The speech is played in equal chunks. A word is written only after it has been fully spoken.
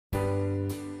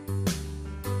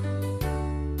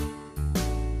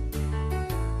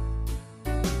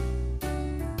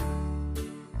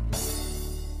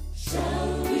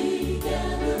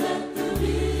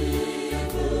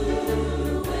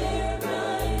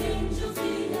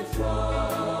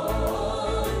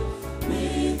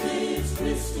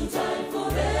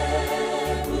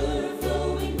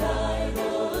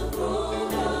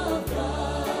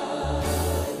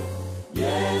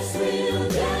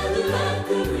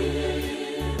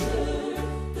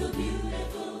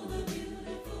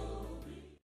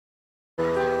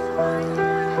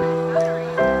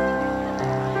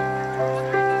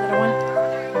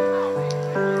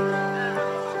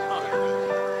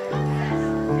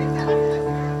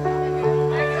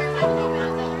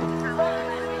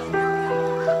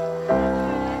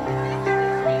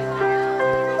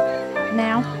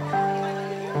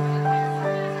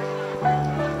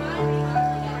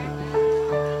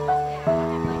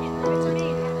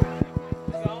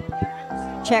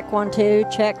Check 1, 2.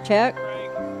 Check, check.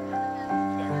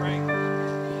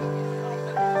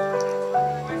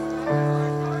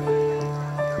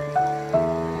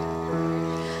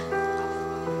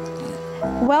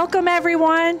 Welcome,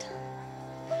 everyone.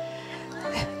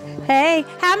 Hey,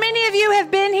 how many of you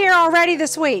have been here already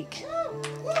this week?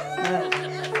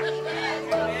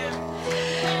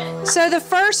 So the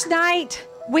first night,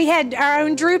 we had our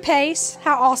own Drew Pace.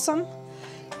 How awesome.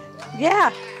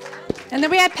 Yeah. And then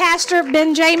we had Pastor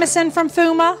Ben Jameson from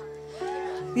Fuma.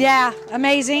 Yeah,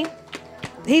 amazing.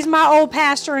 He's my old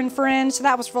pastor and friend, so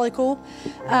that was really cool.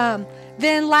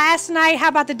 Then last night, how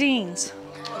about the Deans?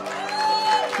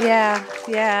 Yeah,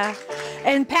 yeah.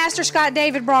 And Pastor Scott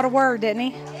David brought a word, didn't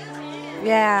he?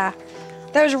 Yeah.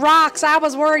 Those rocks, I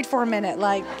was worried for a minute,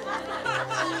 like.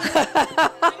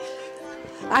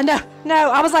 I know. No,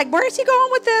 I was like, where is he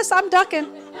going with this? I'm ducking.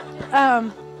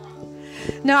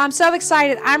 No, I'm so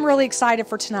excited. I'm really excited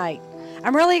for tonight.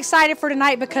 I'm really excited for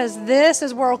tonight because this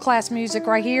is world-class music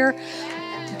right here.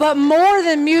 But more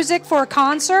than music for a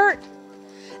concert,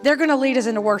 they're going to lead us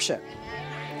into worship.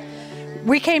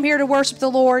 We came here to worship the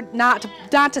Lord, not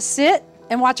to sit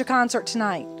and watch a concert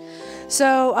tonight.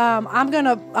 So I'm going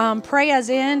to pray us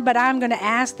in, but I'm going to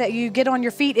ask that you get on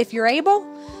your feet if you're able,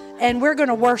 and we're going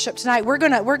to worship tonight. We're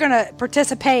going to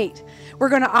participate. We're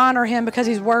going to honor him because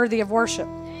he's worthy of worship.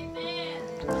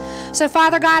 So,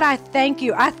 Father God, I thank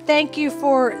you. I thank you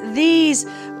for these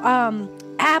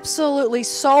absolutely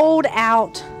sold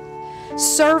out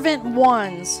servant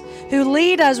ones who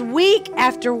lead us week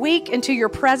after week into your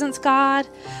presence, God.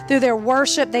 Through their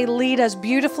worship, they lead us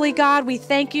beautifully, God. We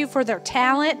thank you for their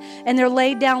talent and their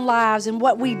laid down lives and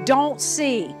what we don't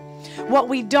see. What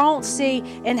we don't see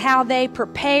and how they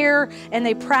prepare and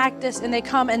they practice and they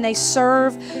come and they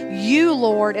serve you,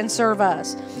 Lord, and serve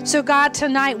us. So, God,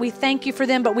 tonight we thank you for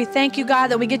them, but we thank you, God,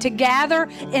 that we get to gather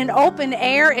in open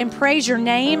air and praise your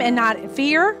name and not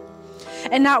fear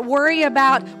and not worry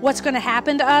about what's going to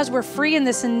happen to us. We're free in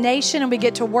this nation and we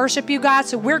get to worship you, God,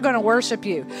 so we're going to worship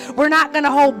you. We're not going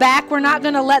to hold back. We're not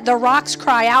going to let the rocks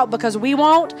cry out because we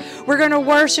won't. We're going to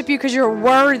worship you because you're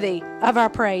worthy of our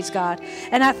praise, God.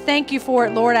 And I thank you for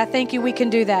it, Lord. I thank you we can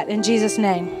do that in Jesus'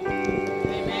 name.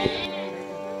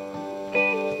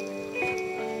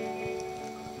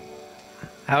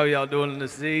 How are y'all doing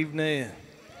this evening?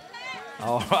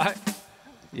 All right.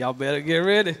 Y'all better get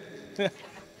ready.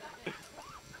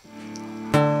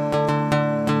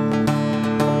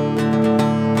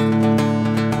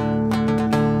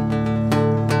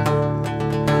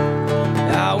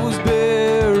 I was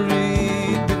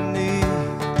buried beneath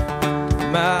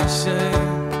my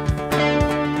shame.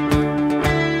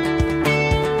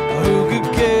 Who could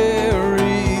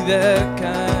carry that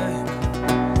kind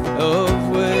of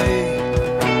weight?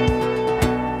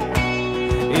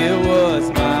 It was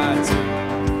my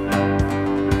turn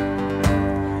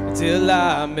till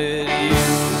I met you.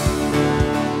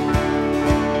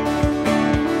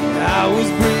 I was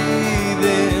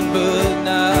breathing but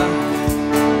not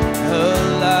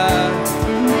alive.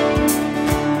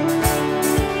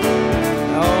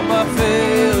 All my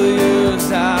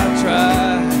failures I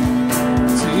tried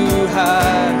to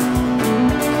hide.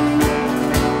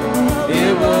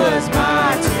 It was my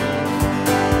turn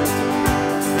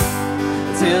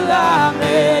till I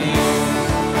met you.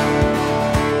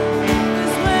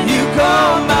 You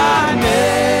called my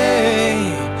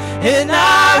name and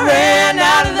I ran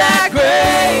out of that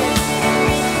grave,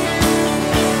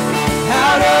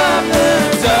 out of the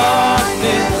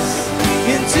darkness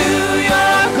into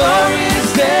your glorious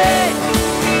day.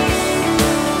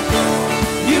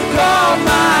 You called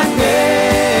my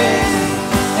name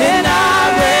and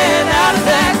I ran out of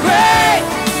that grave,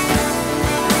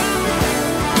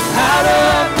 out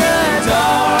of the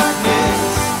darkness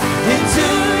into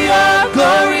your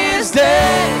glorious day.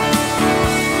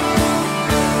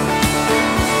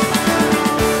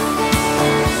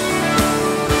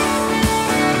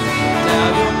 Now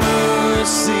your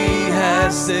mercy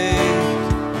has saved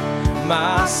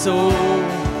my soul,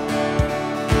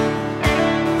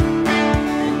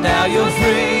 and now your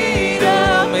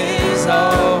freedom is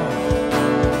all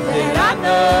that I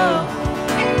know.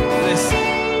 Listen,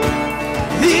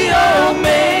 the old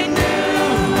made new,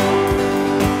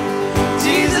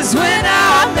 Jesus, when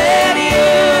I met you.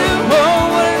 Oh,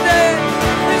 what a day!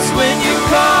 It's when you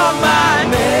called my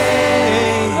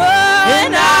name,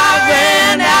 and I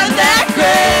ran out of that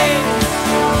grave,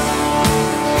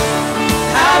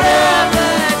 out of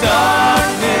the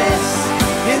darkness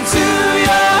into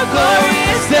your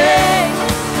glorious day.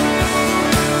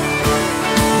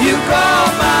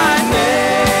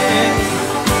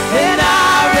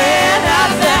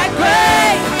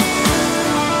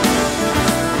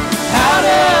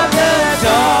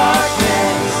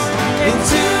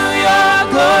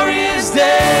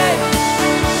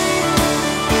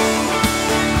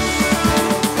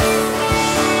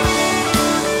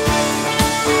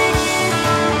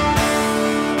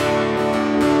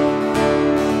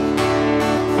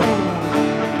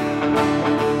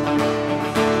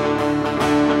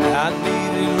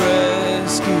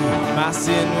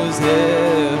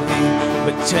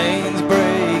 chains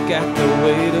break at the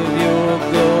weight of your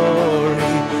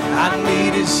glory. I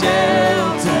needed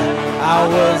shelter, I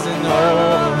was an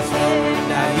orphan.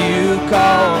 Now you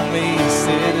call me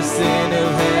citizen of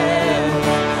heaven.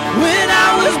 When I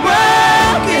was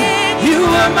broken, you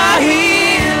were my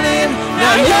healing.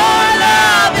 Now your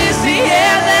love is the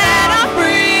air that I'm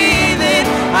breathing.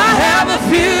 I have a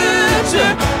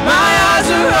future, my eyes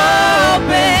are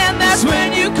open. That's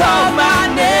when you call my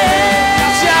name.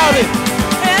 Shout it.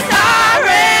 And I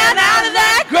ran out of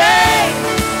that grave,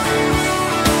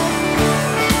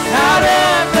 out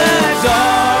of the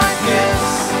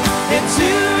darkness, into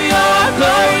your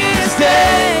glorious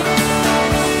day.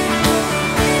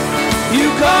 You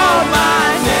called my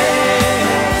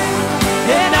name,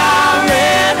 and I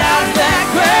ran out of that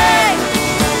grave,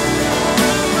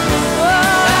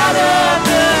 out of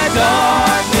the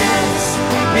darkness,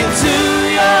 into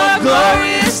your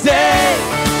glorious day.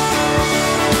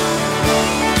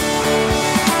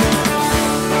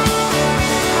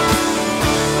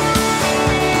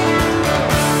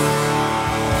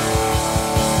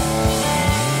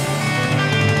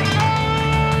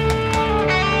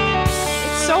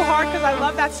 I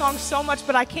love that song so much,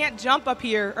 but I can't jump up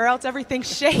here or else everything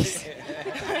shakes.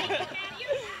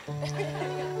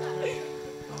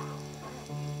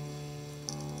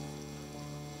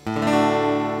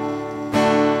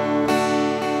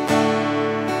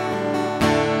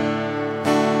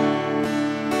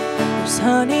 There's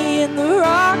honey in the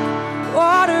rock,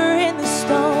 water in the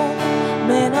stone,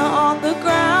 manna on the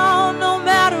ground, no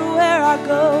matter where I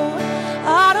go.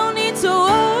 I don't need to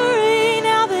worry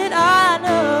now that I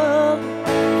know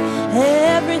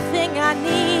everything I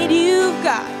need you've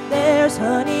got. There's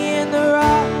honey in the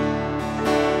rock.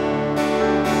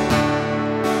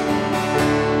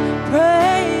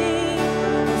 Praying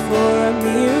for a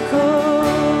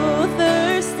miracle,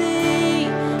 thirsty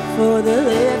for the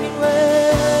living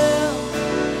well,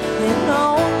 and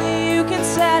only you can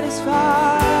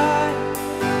satisfy.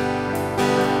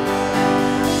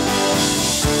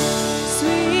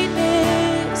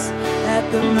 Sweetness at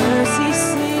the mercy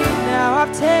seat, now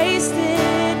I've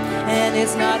tasted, and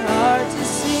it's not hard to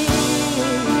see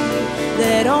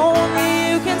that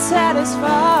only you can satisfy.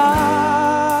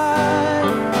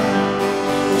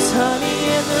 There's honey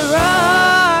in the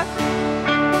rock.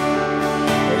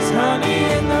 There's honey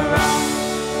in the rock.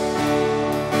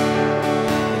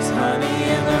 There's honey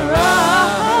in the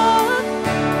rock.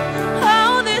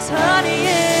 Oh, there's honey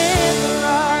in the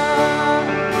rock.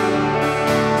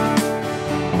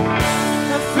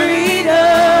 The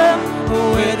freedom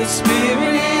where the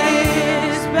Spirit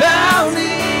is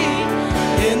bounding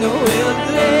in the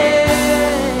wilderness,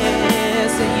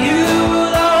 and you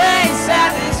will always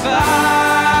satisfy.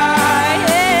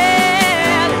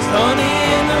 Yeah, there's honey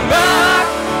in the rock,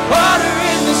 water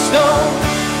in the stone,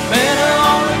 manna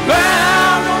on the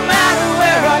ground, no matter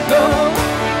where I go.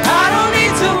 I don't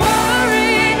need to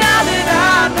worry now that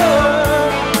I know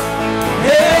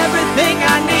everything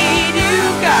I need you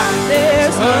got.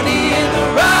 There's honey in the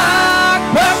rock,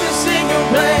 purpose in your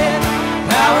plan,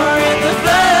 power in the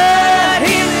blood,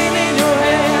 healing in your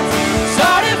hands.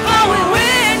 Started flowing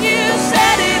when you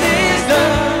said it is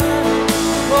done.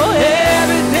 Oh,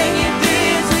 everything you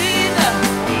did is enough.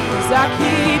 'Cause I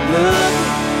keep looking,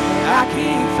 I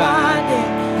keep finding,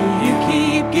 you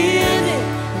keep giving,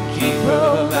 keep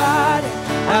providing.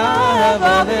 I have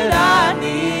all that I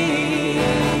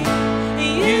need.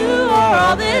 You are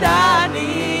all that I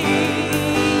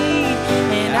need.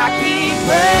 And I keep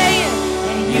praying,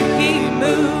 and you keep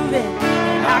moving.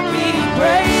 And I keep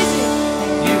praising,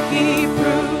 and you keep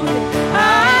proving. I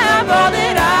have all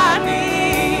that I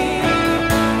need.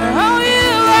 Oh, you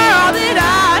are all that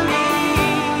I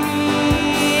need.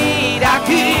 I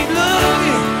keep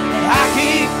looking, and I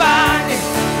keep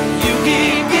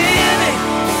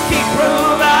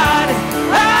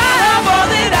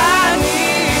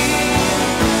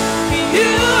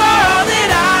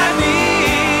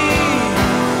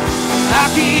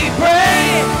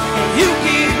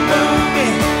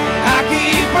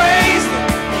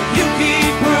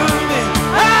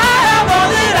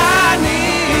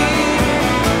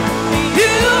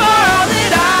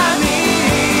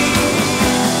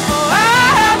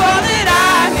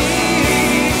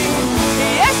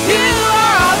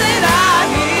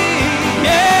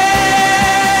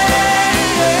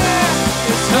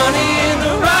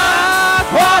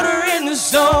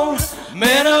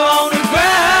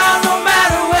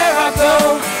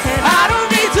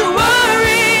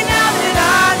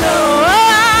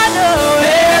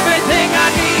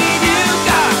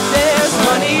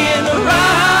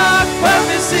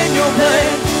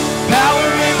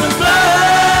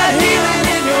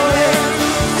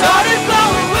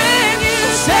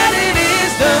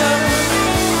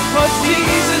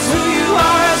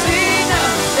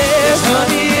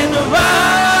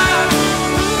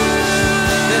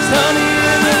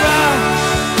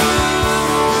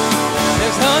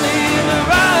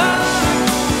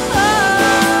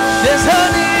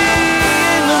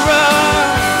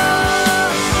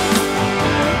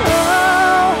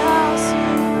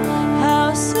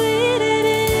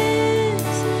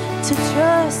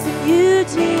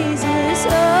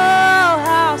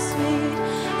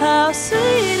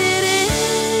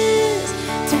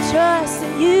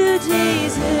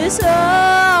is. Oh,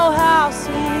 how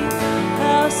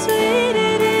sweet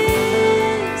it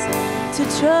is to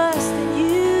trust in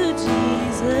you,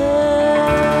 Jesus.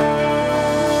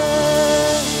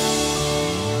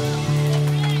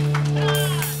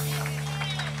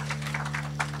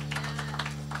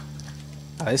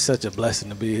 It's such a blessing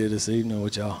to be here this evening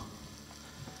with y'all.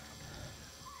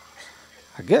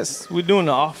 I guess we're doing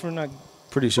the offering. I'm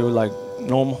pretty sure like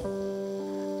normal.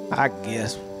 I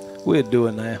guess we'll do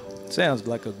it now. Sounds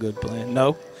like a good plan.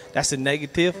 No, that's a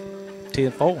negative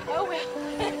 10-4.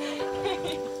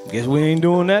 Guess we ain't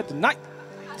doing that tonight.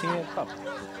 10-4.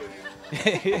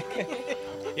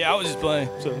 Yeah, I was just playing.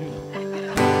 So,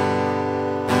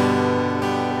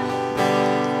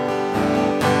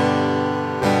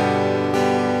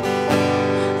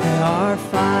 Our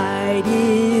fight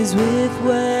is with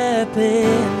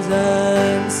weapons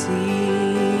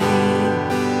unseen.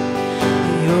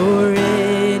 Your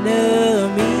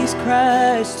enemies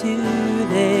crash to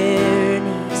their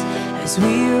knees as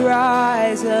we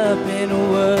rise up in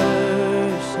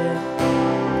worship.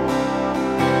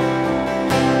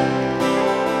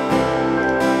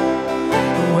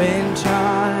 When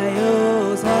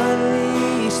trials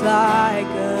unleash like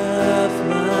a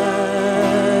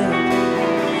flood,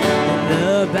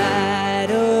 the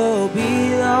battle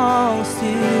belongs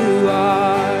to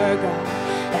our God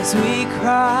as we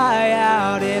cry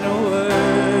out in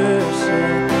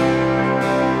worship.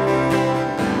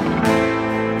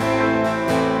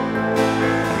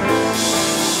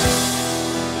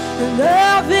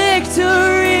 The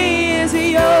victory is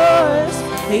yours.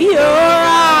 You're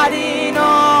riding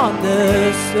on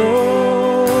the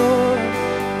storm.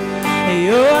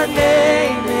 Your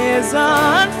name is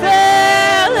unfailing.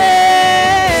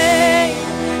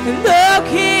 The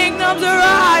kingdoms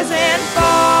rise and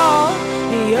fall.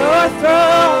 Your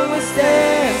throne will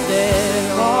stand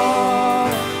and all.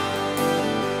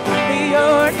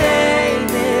 Your name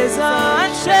is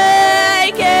unshaken.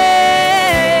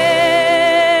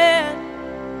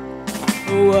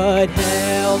 What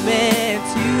hell meant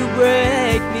to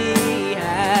break me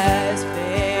has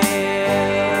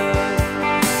failed,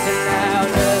 and now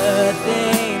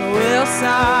nothing will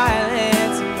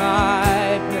silence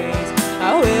my praise. I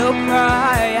will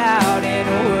cry out in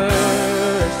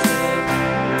worship.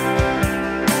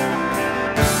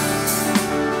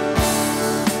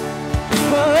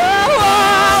 The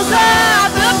walls of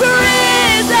the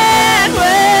prison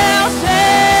will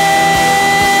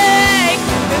shake,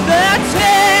 and the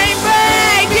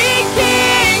chain-breaking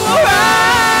King will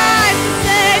rise to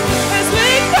save as we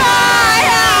cry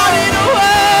out in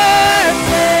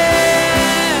worship.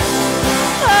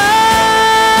 Oh,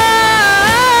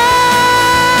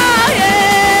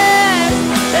 yes,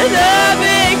 the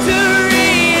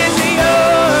victory is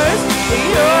yours.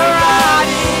 You're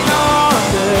riding on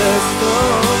the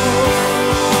storm.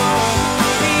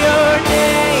 Your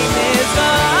name is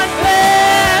unfailing.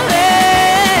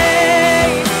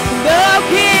 The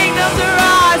kingdoms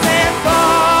rise and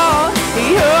fall.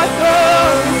 Your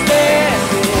throne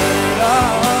stands in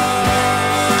awe.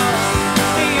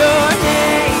 Your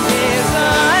name is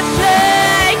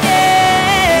unshaken.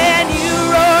 You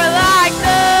roar like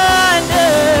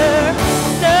thunder.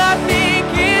 Nothing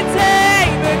can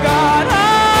tame the God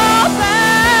all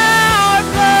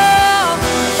powerful,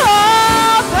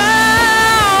 all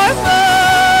powerful.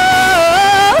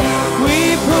 We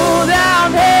pull down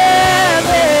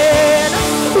heaven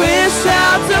with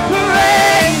shouts of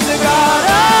praise, the God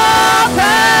all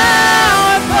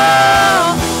powerful,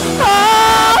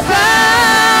 all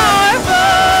powerful.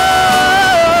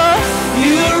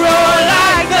 You roar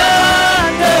like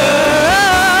thunder.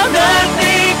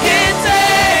 Nothing can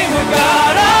tame the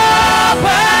God all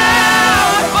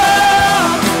powerful,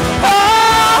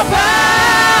 all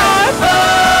powerful.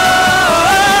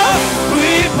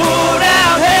 We pull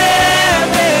down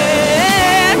heaven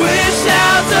with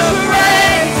shouts of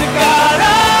praise, the God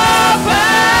all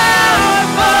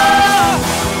powerful,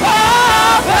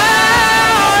 all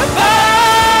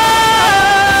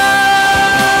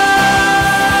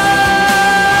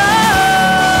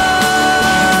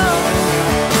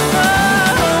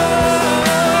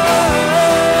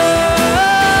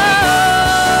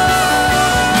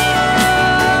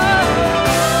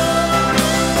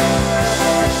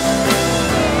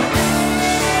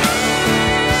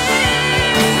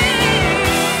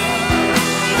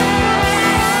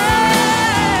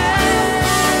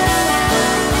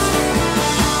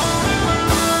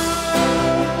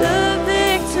The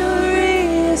victory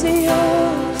is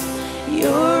yours.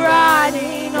 You're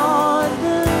riding on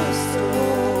the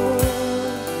storm.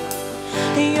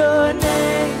 Your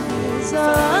name is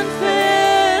unfailing.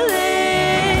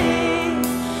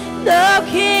 The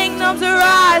King kingdoms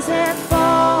arise and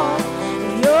fall.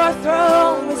 Your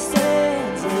throne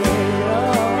withstands it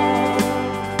all.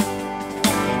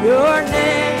 Your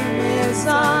name is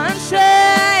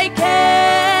unshaken.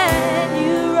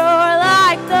 You roar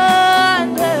like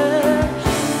thunder.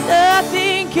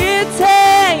 Nothing can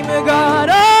tame your God.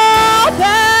 All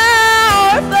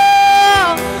powerful,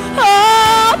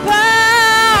 all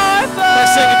powerful.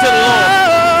 Let's sing it to the Lord.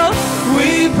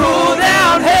 We pull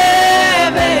down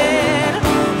heaven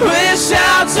with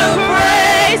shouts of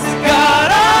praise to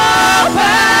God. All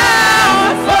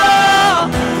powerful,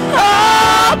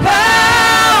 all powerful.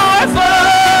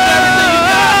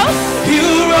 You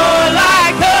roar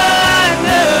like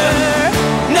thunder.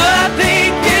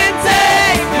 Nothing can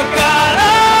take your God.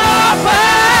 All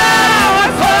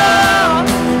powerful,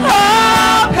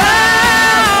 all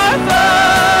powerful.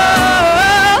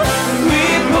 We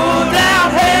pull down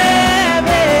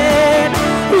heaven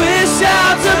with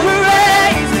shouts of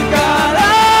praise to God.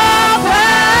 All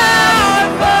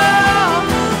powerful,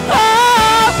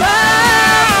 all powerful.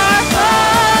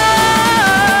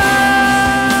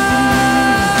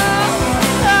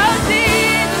 Oh,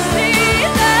 Jesus,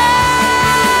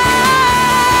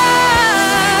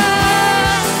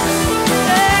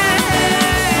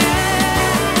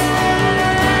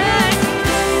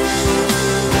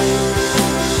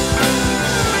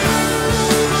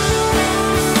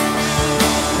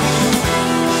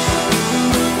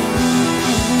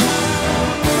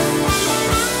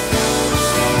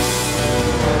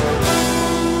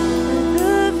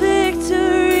 The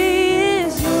victory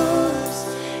is yours.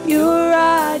 You're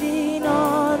riding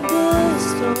on the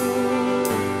storm.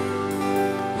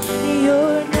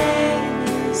 Your name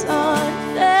is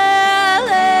unfailing.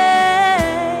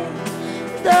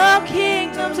 The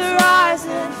kingdoms rise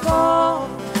and fall.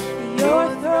 Your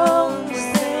throne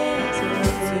stands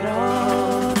it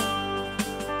all.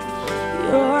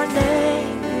 Your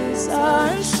name is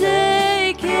unshaken.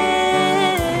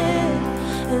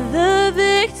 The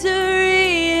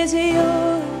victory is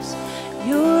yours.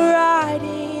 You're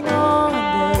riding on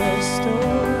the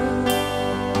storm.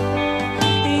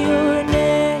 Your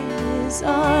name is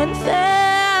unfailing.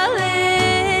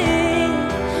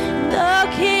 The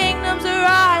kingdoms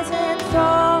rise and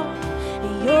fall.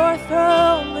 Your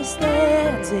throne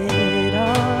withstands it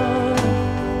all.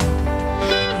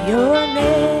 Your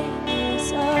name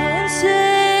is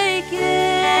unshaken.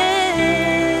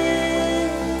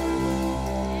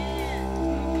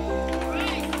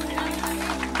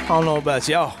 I don't know about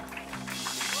y'all,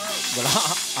 but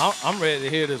I'm ready to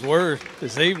hear this word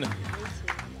this evening.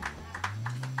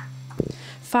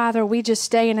 Father, we just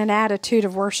stay in an attitude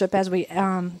of worship as we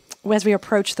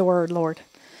approach the word, Lord.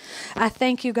 I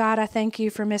thank you, God. I thank you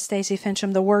for Miss Stacy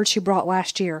Fincham, the word she brought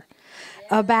last year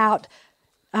about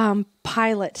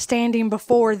Pilate standing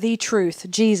before the truth,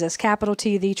 Jesus, capital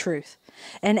T, the truth,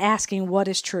 and asking what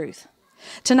is truth.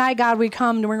 Tonight, God, we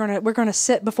come and we're gonna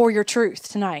sit before your truth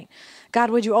tonight. God,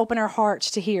 would you open our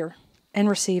hearts to hear and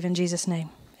receive in Jesus' name?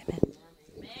 Amen.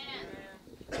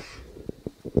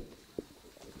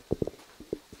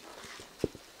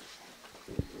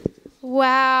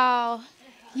 Wow.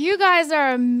 You guys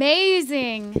are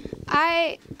amazing.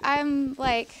 I'm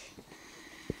like,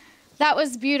 that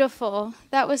was beautiful.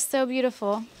 That was so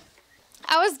beautiful.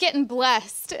 I was getting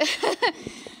blessed.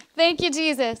 Thank you,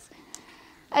 Jesus.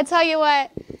 I tell you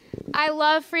what, I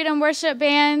love Freedom Worship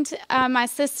Band. My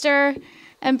sister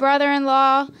and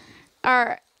brother-in-law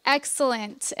are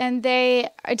excellent, and they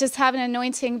just have an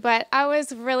anointing, but I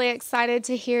was really excited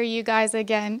to hear you guys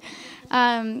again.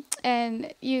 And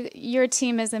your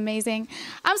team is amazing.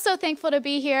 I'm so thankful to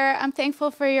be here. I'm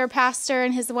thankful for your pastor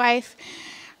and his wife.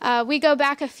 We go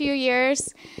back a few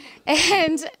years,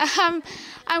 and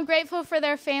I'm grateful for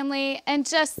their family, and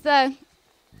just the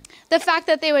fact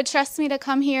that they would trust me to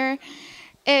come here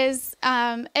is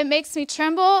it makes me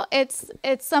tremble. It's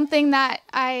something that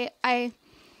I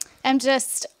am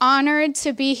just honored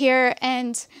to be here,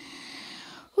 and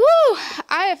whoo,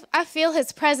 I feel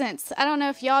his presence. I don't know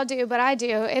if y'all do, but I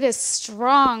do. It is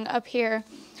strong up here.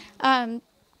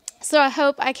 So I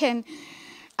hope I can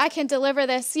deliver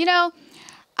this. You know,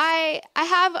 I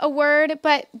have a word,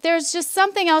 but there's just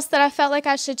something else that I felt like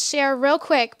I should share real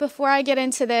quick before I get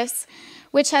into this,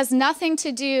 which has nothing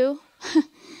to do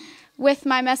with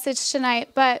my message tonight.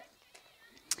 But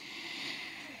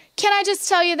can I just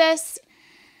tell you this?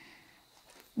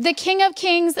 The King of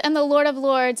Kings and the Lord of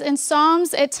Lords, in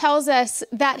Psalms, it tells us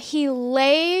that he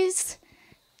lays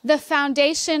the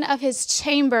foundation of his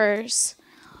chambers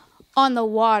on the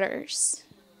waters.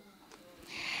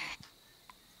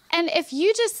 And if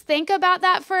you just think about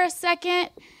that for a second,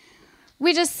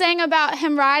 we just sang about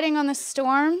him riding on the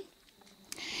storm.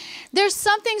 There's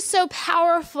something so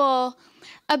powerful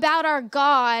about our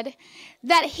God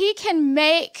that he can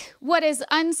make what is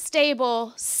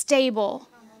unstable stable.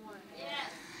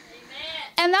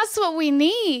 And that's what we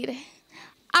need.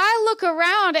 I look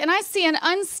around and I see an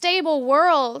unstable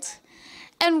world,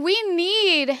 and we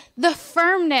need the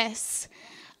firmness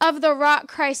of the rock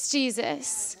Christ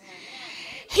Jesus.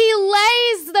 He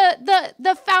lays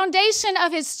the foundation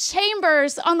of his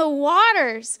chambers on the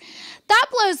waters. That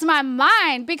blows my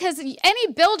mind, because any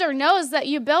builder knows that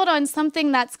you build on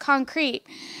something that's concrete.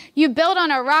 You build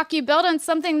on a rock, you build on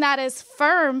something that is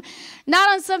firm, not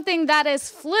on something that is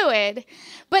fluid.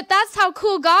 But that's how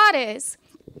cool God is.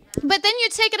 But then you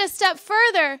take it a step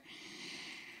further.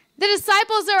 The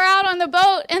disciples are out on the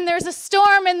boat, and there's a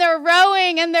storm, and they're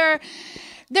rowing, and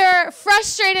they're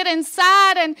frustrated and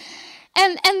sad, and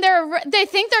they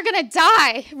think they're going to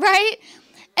die, right?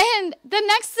 And the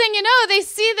next thing you know, they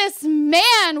see this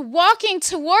man walking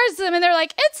towards them, and they're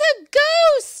like, it's a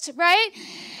ghost, right?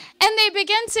 And they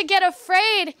begin to get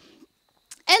afraid.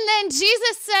 And then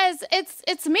Jesus says,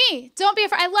 it's me. Don't be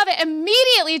afraid. I love it.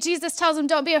 Immediately, Jesus tells them,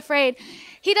 don't be afraid.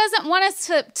 He doesn't want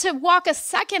us to walk a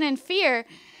second in fear.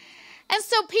 And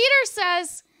so Peter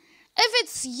says, if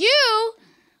it's you,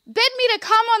 bid me to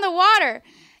come on the water.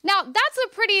 Now, that's a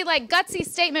pretty gutsy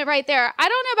statement right there. I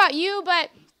don't know about you, but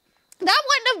that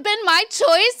wouldn't have been my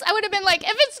choice. I would have been like,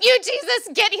 if it's you, Jesus,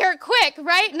 get here quick,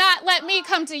 right? Not let me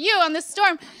come to you on the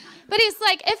storm. But he's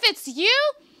like, if it's you,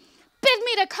 bid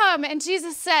me to come. And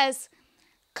Jesus says,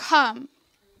 come.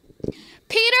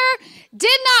 Peter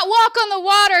did not walk on the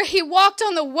water. He walked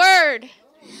on the word.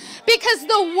 Because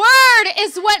the word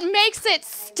is what makes it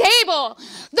stable.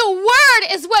 The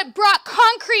word is what brought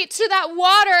concrete to that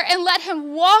water and let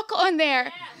him walk on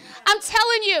there. I'm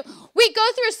telling you, we go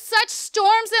through such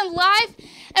storms in life,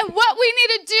 and what we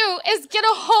need to do is get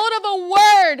a hold of a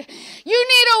word. You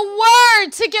need a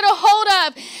word to get a hold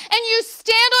of. And you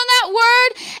stand on that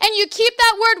word, and you keep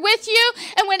that word with you,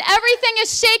 and when everything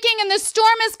is shaking and the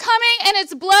storm is coming and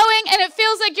it's blowing and it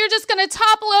feels like you're just going to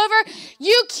topple over,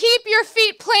 you keep your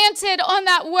feet planted on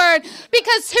that word.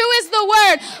 Because who is the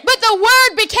word? But the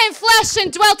word became flesh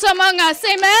and dwelt among us.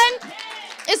 Amen?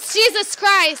 It's Jesus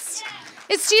Christ.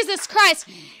 It's Jesus Christ.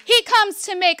 He comes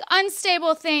to make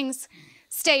unstable things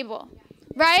stable,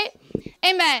 right?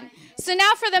 Amen. So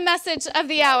now for the message of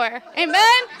the hour.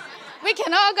 Amen. We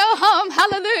can all go home.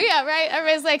 Hallelujah, right?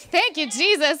 Everybody's like, thank you,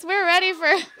 Jesus. We're ready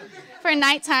for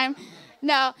nighttime.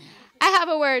 No, I have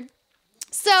a word.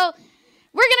 So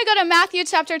we're going to go to Matthew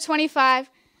chapter 25.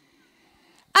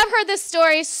 I've heard this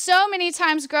story so many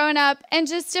times growing up in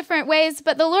just different ways,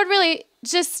 but the Lord really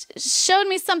just showed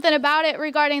me something about it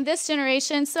regarding this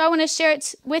generation, so I want to share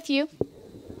it with you.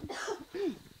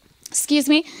 Excuse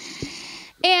me.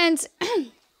 And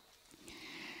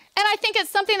I think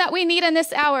it's something that we need in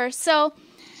this hour. So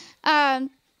I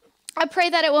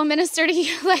pray that it will minister to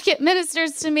you like it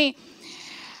ministers to me.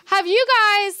 Have you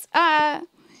guys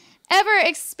ever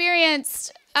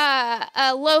experienced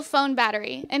a low phone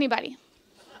battery? Anybody?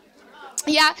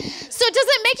 Yeah. So does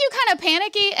it make you kind of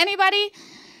panicky? Anybody?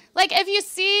 Like if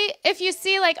you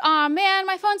see like, oh man,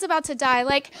 my phone's about to die.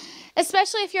 Like,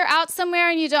 especially if you're out somewhere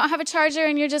and you don't have a charger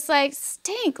and you're just like,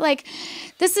 stink. Like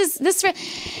this.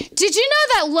 Did you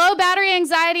know that low battery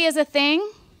anxiety is a thing?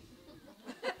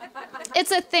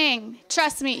 It's a thing.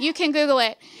 Trust me. You can Google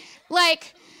it.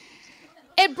 Like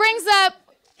it brings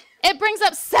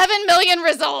up 7 million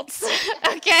results.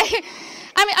 Okay.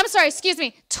 I'm sorry, excuse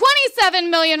me.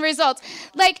 27 million results.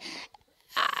 Like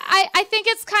I think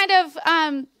it's kind of,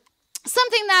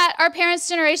 something that our parents'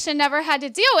 generation never had to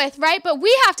deal with, right? But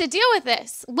we have to deal with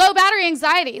this. Low battery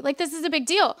anxiety. Like, this is a big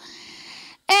deal.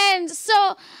 And so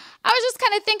I was just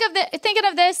kind of thinking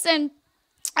of this, and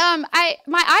my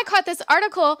eye caught this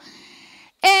article,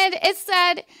 and it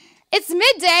said, it's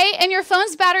midday, and your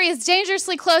phone's battery is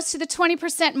dangerously close to the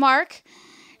 20% mark.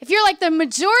 If you're like the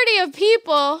majority of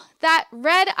people, that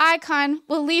red icon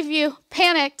will leave you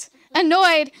panicked,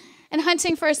 annoyed, and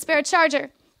hunting for a spare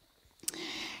charger.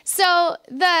 So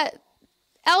the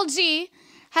LG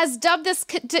has dubbed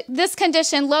this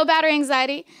condition low battery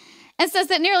anxiety and says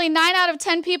that nearly 9 out of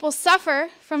 10 people suffer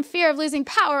from fear of losing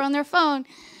power on their phone.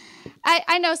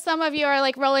 I know some of you are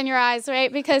like rolling your eyes,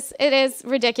 right? Because it is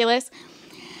ridiculous.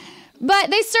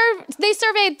 But they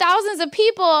surveyed thousands of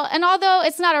people, and although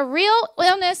it's not a real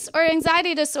illness or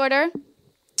anxiety disorder,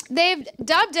 they've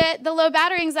dubbed it the low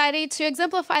battery anxiety to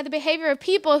exemplify the behavior of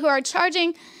people who are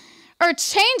changing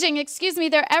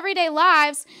their everyday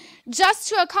lives just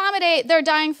to accommodate their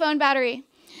dying phone battery.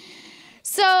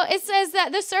 So it says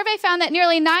that the survey found that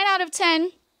nearly 9 out of 10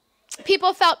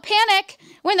 People felt panic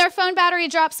when their phone battery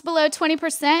drops below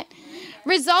 20%.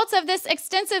 Results of this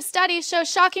extensive study show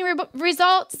shocking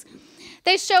results.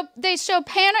 They show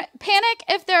panic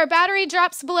if their battery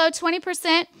drops below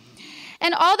 20%.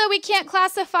 And although we can't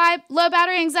classify low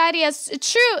battery anxiety as a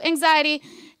true anxiety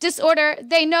disorder,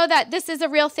 they know that this is a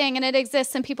real thing and it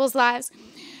exists in people's lives.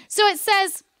 So it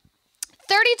says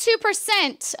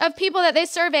 32% of people that they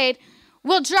surveyed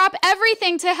will drop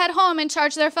everything to head home and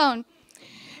charge their phone.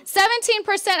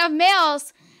 17% of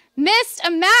males missed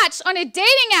a match on a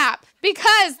dating app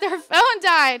because their phone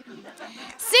died.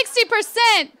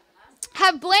 60%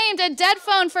 have blamed a dead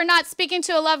phone for not speaking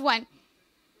to a loved one.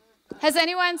 Has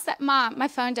anyone said, Mom, my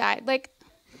phone died? Like,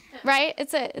 right?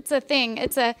 It's a thing.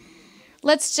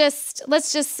 Let's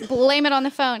just blame it on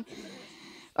the phone.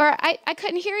 Or I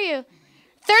couldn't hear you.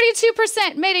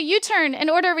 32% made a U-turn in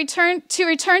order to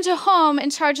return to home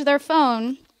and charge their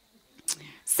phone.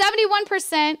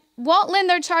 71% won't lend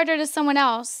their charger to someone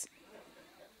else,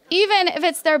 even if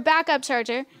it's their backup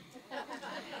charger.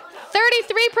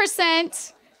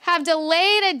 33% have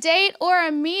delayed a date or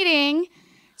a meeting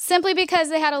simply because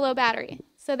they had a low battery.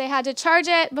 So they had to charge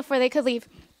it before they could leave.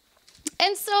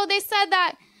 And so they said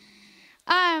that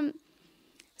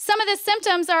some of the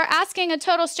symptoms are asking a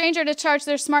total stranger to charge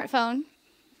their smartphone.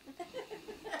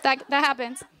 That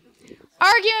happens.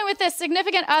 Arguing with a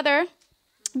significant other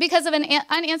because of an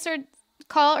unanswered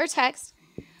call or text.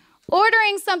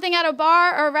 Ordering something at a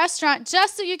bar or a restaurant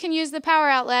just so you can use the power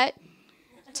outlet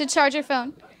to charge your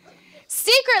phone.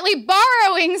 Secretly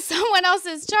borrowing someone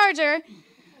else's charger,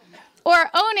 or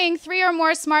owning 3 or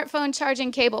more smartphone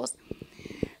charging cables.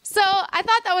 So I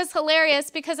thought that was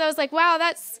hilarious because I was like, wow,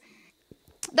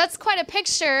 that's quite a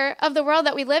picture of the world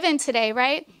that we live in today,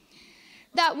 right?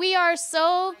 That we are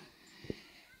so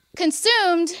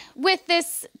consumed with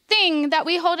this thing that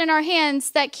we hold in our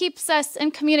hands that keeps us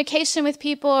in communication with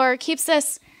people or keeps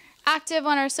us active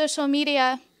on our social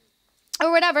media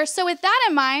or whatever. So with that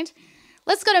in mind,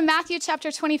 let's go to Matthew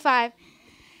chapter 25.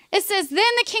 It says, then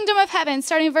the kingdom of heaven,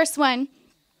 starting verse 1,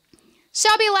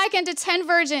 shall be likened to 10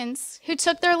 virgins who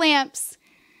took their lamps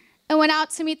and went out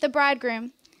to meet the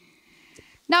bridegroom.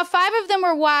 Now 5 of them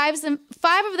were wise,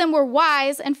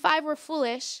 and 5 were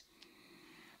foolish.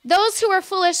 Those who were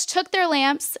foolish took their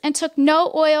lamps and took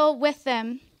no oil with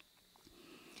them.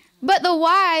 But the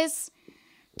wise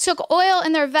took oil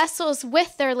in their vessels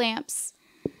with their lamps.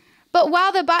 But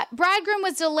while the bridegroom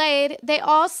was delayed, they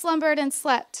all slumbered and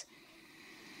slept.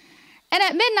 And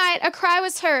at midnight a cry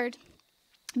was heard,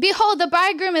 behold, the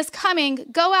bridegroom is coming,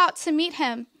 go out to meet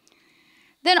him.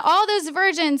 Then all those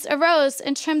virgins arose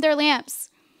and trimmed their lamps.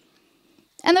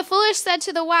 And the foolish said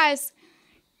to the wise,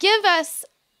 give us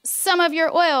some of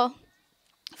your oil,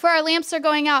 for our lamps are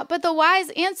going out. But the wise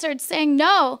answered, saying,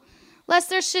 no, lest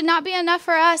there should not be enough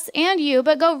for us and you,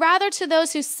 but go rather to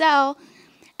those who sell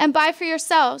and buy for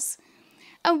yourselves.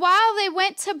 And while they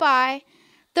went to buy,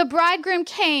 the bridegroom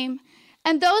came,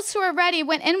 and those who were ready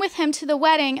went in with him to the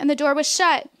wedding, and the door was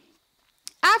shut.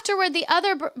 Afterward, the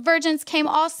other virgins came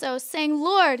also, saying,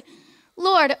 Lord,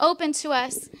 Lord, open to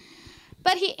us.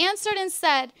 But he answered and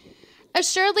said,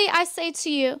 assuredly I say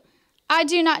to you, I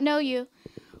do not know you.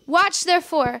 Watch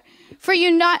therefore, for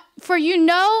you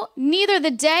know neither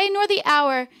the day nor the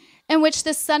hour in which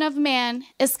the Son of Man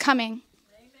is coming.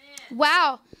 Amen.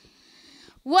 Wow.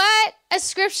 What a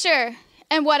scripture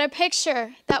and what a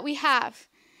picture that we have.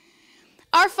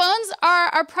 Our phones are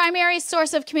our primary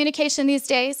source of communication these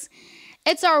days.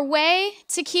 It's our way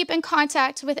to keep in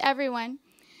contact with everyone.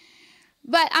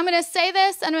 But I'm going to say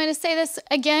this, and I'm going to say this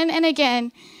again and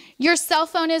again. Your cell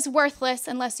phone is worthless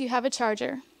unless you have a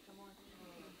charger.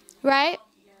 Right?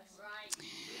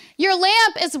 Your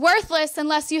lamp is worthless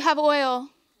unless you have oil.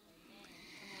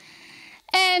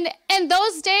 And in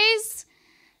those days,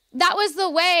 that was the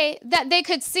way that they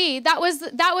could see. That was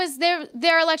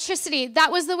their electricity.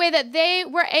 That was the way that they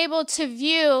were able to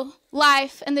view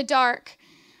life in the dark,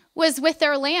 was with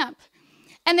their lamp.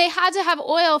 And they had to have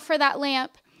oil for that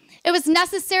lamp. It was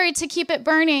necessary to keep it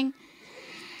burning.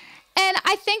 And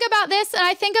I think about this, and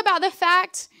I think about the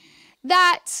fact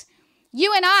that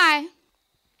you and I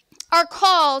are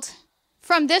called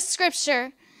from this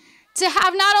scripture to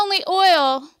have not only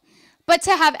oil, but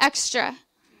to have extra,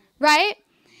 right?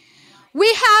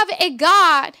 We have a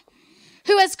God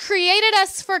who has created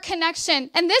us for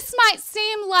connection. And this might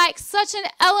seem like such an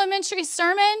elementary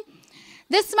sermon.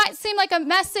 This might seem like a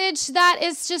message that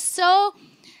is just so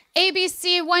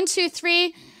ABC 1, 2,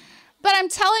 3. But I'm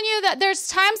telling you that there's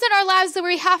times in our lives that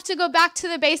we have to go back to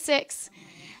the basics.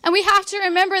 And we have to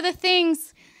remember the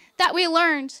things that we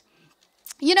learned.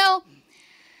 You know,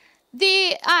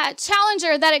 the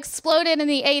Challenger that exploded in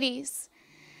the 80s.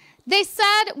 They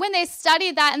said when they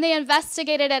studied that and they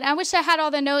investigated it, I wish I had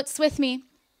all the notes with me,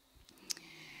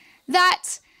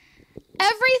 that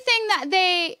everything that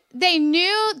they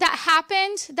knew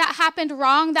that happened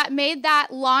wrong, that made that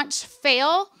launch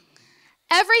fail,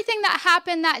 everything that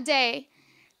happened that day,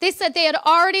 they said they had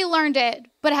already learned it,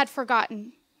 but had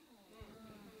forgotten.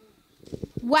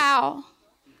 Wow.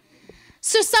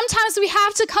 So sometimes we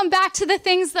have to come back to the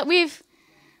things that we've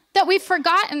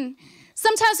forgotten.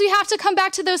 Sometimes we have to come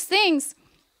back to those things.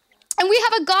 And we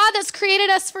have a God that's created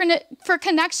us for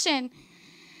connection.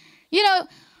 You know,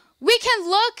 we can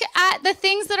look at the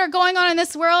things that are going on in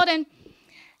this world,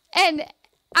 and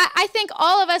I think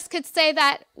all of us could say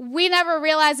that we never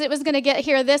realized it was going to get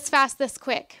here this fast, this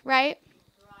quick, right?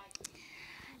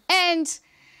 And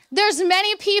there's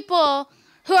many people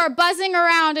who are buzzing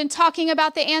around and talking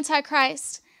about the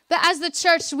Antichrist. But as the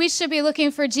church, we should be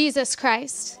looking for Jesus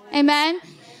Christ. Amen?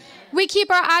 We keep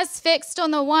our eyes fixed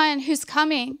on the one who's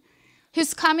coming.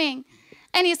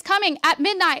 And he's coming at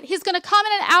midnight. He's going to come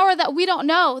in an hour that we don't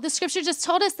know. The scripture just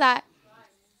told us that.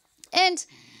 And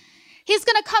he's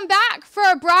going to come back for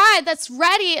a bride that's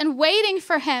ready and waiting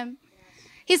for him.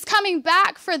 He's coming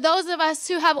back for those of us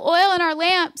who have oil in our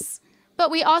lamps, but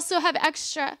we also have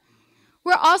extra.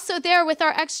 We're also there with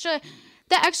the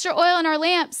extra oil in our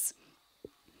lamps.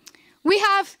 We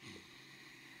have,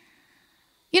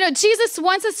 Jesus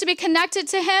wants us to be connected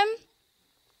to him.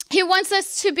 He wants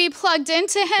us to be plugged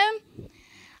into him.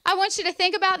 I want you to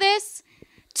think about this.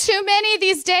 Too many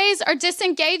these days are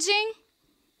disengaging.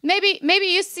 Maybe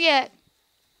you see it.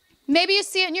 Maybe you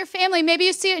see it in your family. Maybe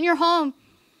you see it in your home.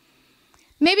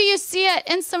 Maybe you see it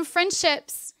in some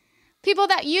friendships. People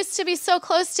that used to be so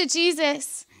close to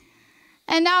Jesus.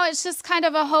 And now it's just kind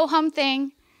of a ho-hum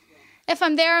thing. If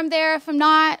I'm there, I'm there. If I'm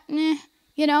not,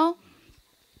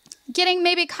 Getting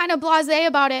maybe kind of blasé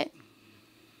about it.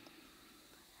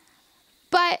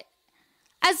 But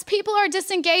as people are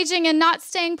disengaging and not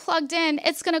staying plugged in,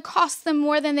 it's going to cost them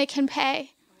more than they can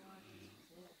pay.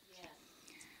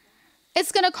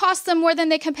 It's going to cost them more than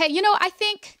they can pay. I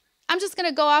think I'm just going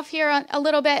to go off here a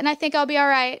little bit, and I think I'll be all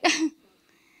right.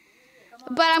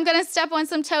 But I'm going to step on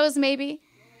some toes maybe.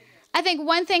 I think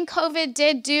one thing COVID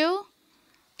did do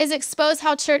is expose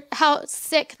how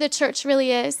sick the church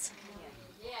really is.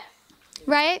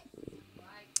 Right?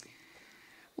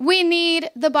 We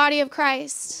need the body of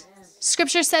Christ.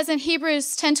 Scripture says in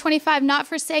Hebrews 10:25, not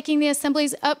forsaking the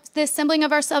assembling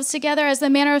of ourselves together as the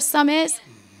manner of some is,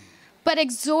 but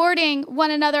exhorting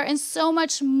one another, and so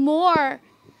much more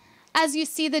as you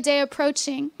see the day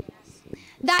approaching.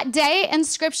 That day in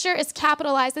Scripture is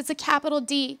capitalized. It's a capital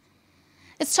D.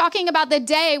 It's talking about the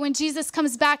day when Jesus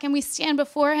comes back and we stand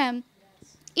before him.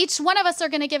 Each one of us are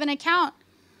going to give an account.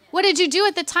 What did you do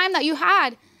at the time that you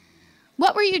had?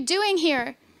 What were you doing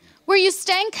here? Were you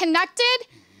staying connected?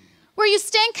 Were you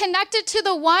staying connected to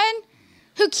the one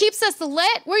who keeps us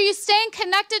lit? Were you staying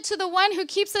connected to the one who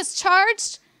keeps us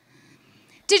charged?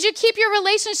 Did you keep your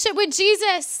relationship with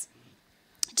Jesus?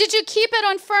 Did you keep it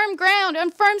on firm ground, on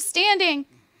firm standing?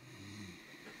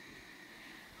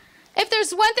 If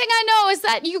there's one thing I know is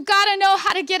that you got to know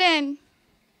how to get in.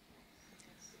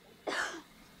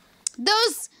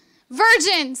 Those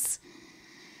virgins,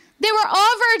 they were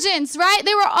all virgins, right?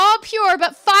 They were all pure,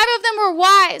 but 5 of them were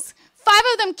wise. 5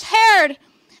 of them cared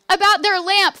about their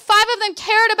lamp. 5 of them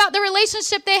cared about the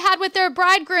relationship they had with their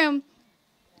bridegroom.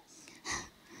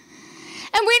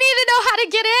 And we need to know how to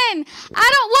get in. I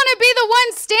don't want to be the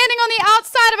one standing on the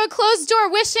outside of a closed door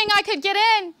wishing I could get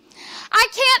in. I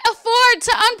can't afford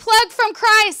to unplug from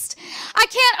Christ. I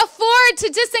can't afford to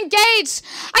disengage.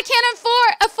 I can't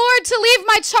afford to leave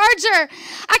my charger.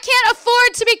 I can't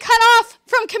afford to be cut off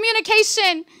from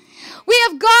communication. We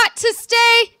have got to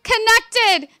stay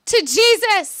connected to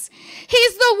Jesus.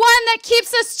 He's the one that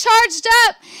keeps us charged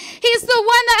up. He's the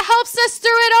one that helps us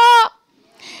through it all.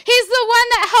 He's the one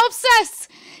that helps us.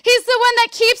 He's the one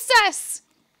that keeps us.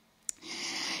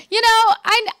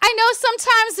 I know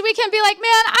sometimes we can be like,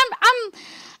 man,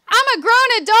 I'm a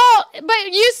grown adult,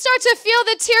 but you start to feel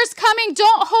the tears coming.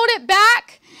 Don't hold it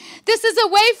back. This is a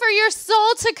way for your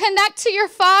soul to connect to your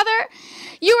Father.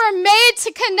 You are made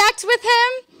to connect with him.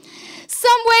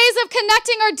 Some ways of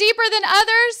connecting are deeper than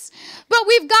others, but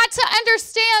we've got to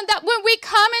understand that when we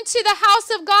come into the house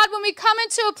of God, when we come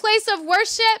into a place of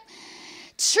worship,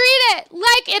 treat it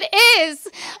like it is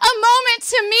a moment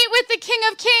to meet with the King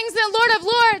of Kings and Lord of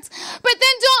Lords. But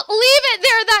then don't leave it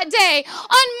there that day.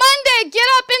 On Monday, get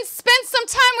up and spend some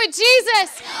time with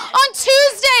Jesus. On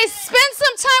Tuesday, spend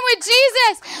some time with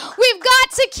Jesus. We've got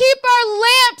to keep our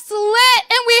lamps lit,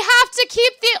 and we have to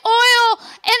keep the oil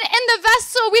in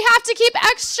have to keep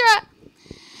extra.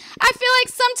 I feel like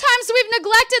sometimes we've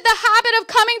neglected the habit of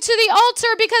coming to the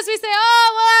altar because we say, oh,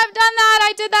 well, I've done that.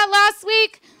 I did that last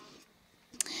week.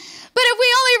 But if we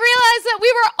only realize that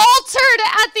we were altered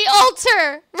at the altar,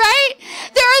 right?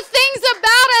 There are things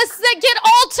about us that get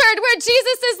altered where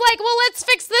Jesus is like, well, let's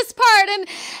fix this part and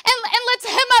let's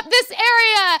hem up this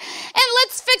area and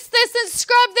let's fix this and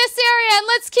scrub this area and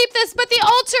let's keep this. But the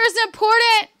altar is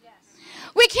important.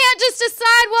 We can't just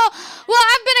decide, well,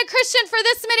 I've been a Christian for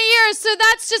this many years, so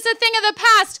that's just a thing of the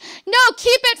past. No,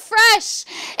 keep it fresh.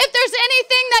 If there's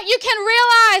anything that you can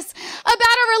realize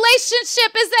about a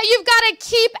relationship is that you've got to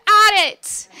keep at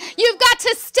it. You've got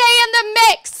to stay in the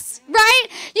mix, right?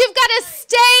 You've got to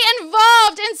stay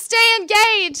involved and stay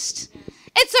engaged.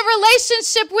 It's a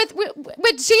relationship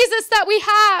with Jesus that we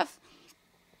have.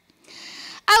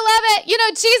 I love it. You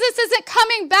know, Jesus isn't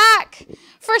coming back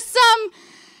for some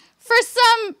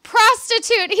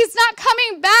prostitute. He's not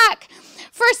coming back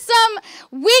for some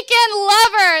weekend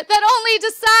lover that only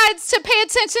decides to pay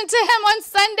attention to him on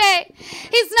Sunday.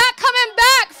 He's not coming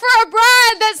back for a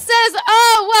bride that says,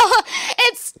 oh, well,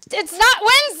 it's not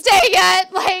Wednesday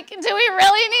yet. Like, do we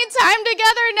really need time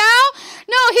together now?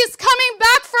 No, he's coming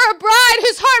back for a bride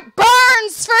whose heart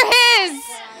burns for his.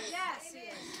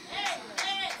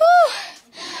 Whew.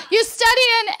 You study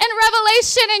in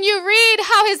Revelation and you read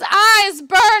how his eyes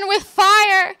burn with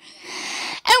fire.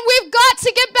 And we've got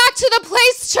to get back to the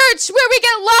place, church, where we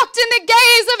get locked in the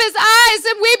gaze of his eyes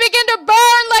and we begin to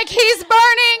burn like he's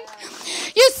burning.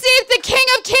 You see, the King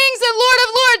of Kings and Lord of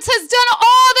Lords has done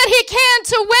all that he can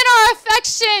to win our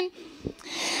affection.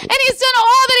 And he's done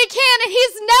all that he can, and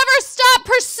he's never stopped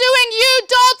pursuing you.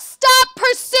 Don't stop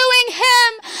pursuing him.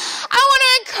 I want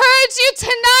to encourage you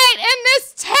tonight in this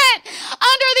tent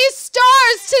under these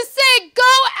stars to say,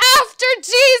 go after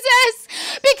Jesus,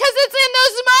 because it's in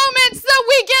those moments that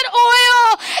we get oil.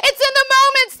 It's in the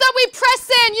moments that we press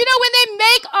in. You know, when they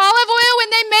make olive oil,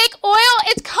 when they make oil,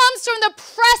 it comes from the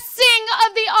pressing of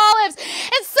the olives.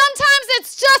 And sometimes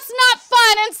it's just not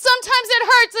fun, and sometimes it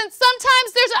hurts, and sometimes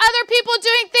there's other people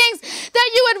doing things that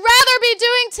you would rather be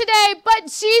doing today, but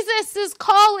Jesus is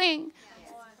calling,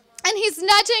 and he's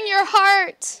nudging your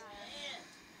heart.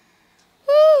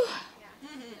 Woo.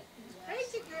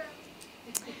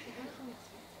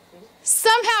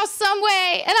 Somehow, some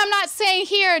way, and I'm not saying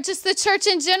here, just the church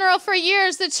in general, for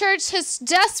years, the church has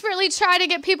desperately tried to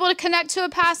get people to connect to a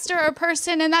pastor or a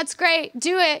person, and that's great.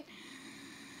 Do it.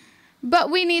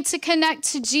 But we need to connect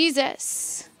to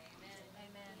Jesus,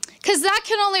 because that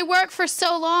can only work for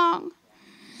so long.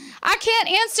 I can't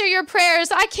answer your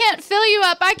prayers. I can't fill you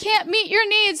up. I can't meet your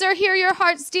needs or hear your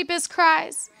heart's deepest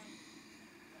cries.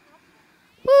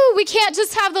 Woo, we can't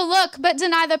just have the look but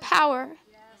deny the power.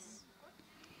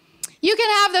 You can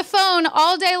have the phone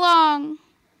all day long,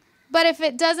 but if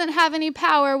it doesn't have any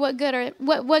power, what good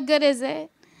is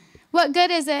it? What good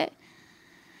is it?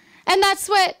 And that's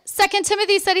what 2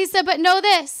 Timothy said. He said, but know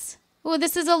this. Well,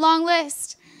 this is a long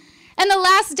list. In the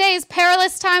last days,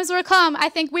 perilous times will come. I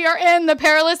think we are in the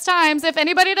perilous times. If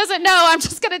anybody doesn't know, I'm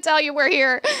just going to tell you we're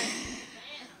here.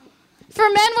 For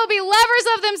men will be lovers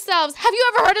of themselves. Have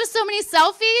you ever heard of so many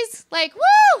selfies? Like,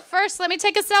 woo, first let me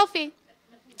take a selfie.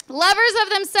 Lovers of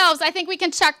themselves. I think we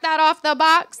can check that off the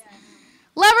box.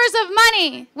 Lovers of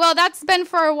money. Well, that's been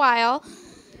for a while.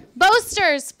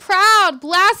 Boasters, proud,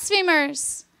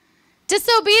 blasphemers,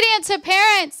 disobedient to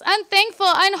parents, unthankful,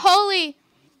 unholy,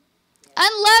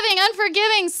 unloving,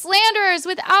 unforgiving, slanderers,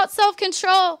 without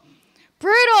self-control,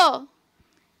 brutal,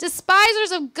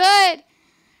 despisers of good,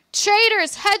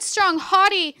 traitors, headstrong,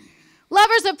 haughty,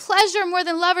 lovers of pleasure more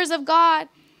than lovers of God,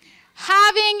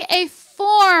 having a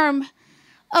form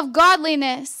of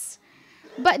godliness,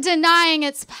 but denying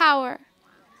its power.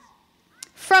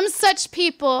 From such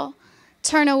people,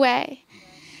 turn away.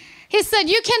 He said,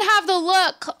 you can have the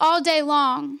look all day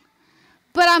long,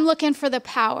 but I'm looking for the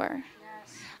power.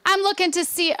 I'm looking to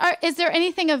see, is there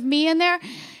anything of me in there?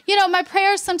 You know, my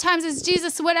prayer sometimes is,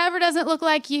 Jesus, whatever doesn't look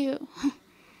like you,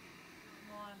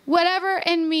 whatever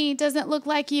in me doesn't look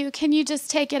like you, can you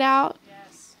just take it out?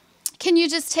 Can you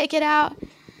just take it out?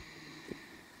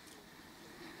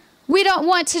 We don't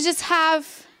want to just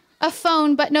have a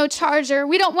phone but no charger.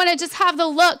 We don't want to just have the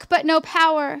look but no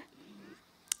power.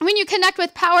 When you connect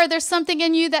with power, there's something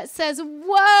in you that says,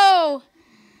 whoa,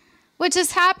 what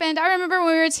just happened? I remember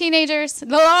when we were teenagers, a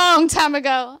long time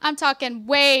ago. I'm talking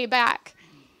way back.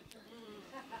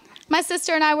 My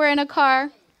sister and I were in a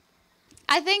car.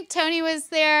 I think Tony was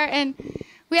there, and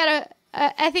we had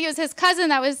I think it was his cousin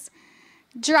that was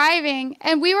driving,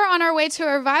 and we were on our way to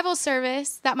a revival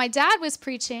service that my dad was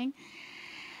preaching,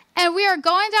 and we are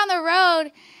going down the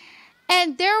road,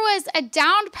 and there was a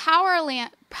downed power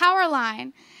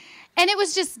line, and it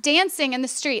was just dancing in the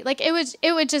street. Like it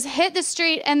would just hit the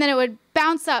street, and then it would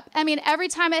bounce up. I mean, every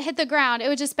time it hit the ground, it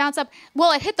would just bounce up.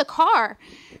 Well, it hit the car.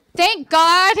 Thank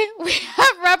God we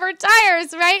have rubber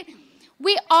tires, right?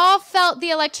 We all felt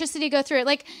the electricity go through it.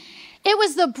 Like, it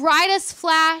was the brightest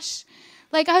flash.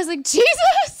 Like, I was like,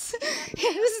 Jesus,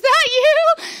 is that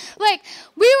you? Like,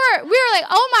 we were like,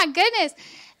 oh my goodness.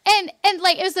 And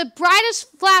like, it was the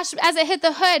brightest flash as it hit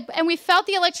the hood, and we felt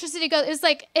the electricity go. It was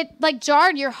like, it like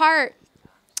jarred your heart.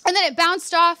 And then it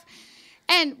bounced off,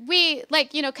 and we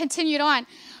like, continued on.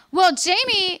 Well,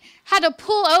 Jamie had to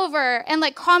pull over and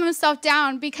like calm himself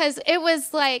down because it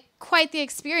was like quite the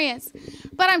experience.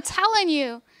 But I'm telling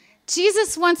you,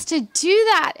 Jesus wants to do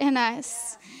that in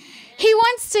us. He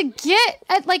wants to get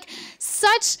at like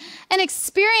such an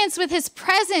experience with his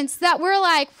presence that we're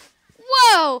like,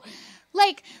 whoa,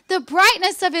 like the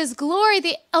brightness of his glory,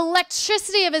 the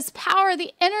electricity of his power,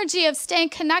 the energy of staying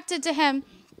connected to him.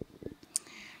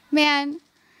 Man,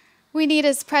 we need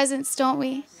his presence, don't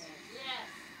we?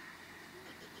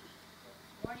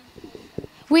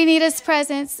 We need his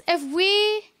presence. If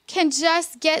we can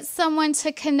just get someone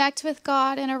to connect with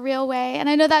God in a real way, and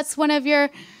I know that's one of your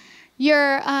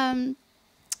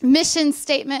mission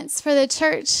statements for the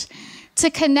church, to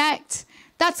connect.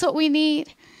 That's what we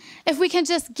need. If we can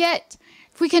just get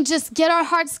our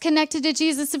hearts connected to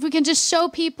Jesus, if we can just show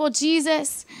people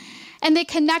Jesus and they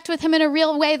connect with him in a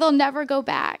real way, they'll never go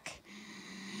back.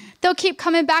 They'll keep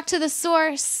coming back to the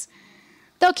source.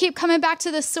 They'll keep coming back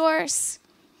to the source.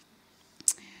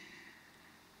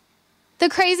 The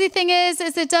crazy thing is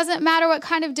it doesn't matter what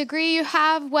kind of degree you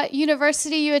have, what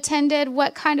university you attended,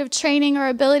 what kind of training or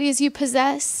abilities you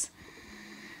possess.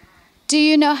 Do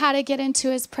you know how to get into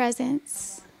his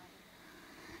presence?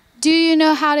 Do you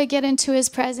know how to get into his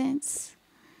presence?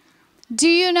 Do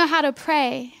you know how to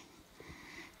pray?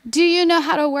 Do you know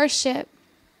how to worship?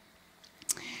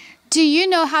 Do you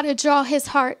know how to draw his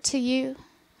heart to you?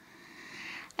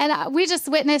 And we just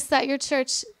witnessed that your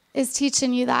church is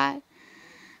teaching you that.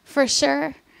 For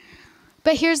sure.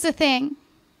 But here's the thing,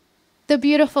 the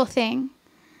beautiful thing.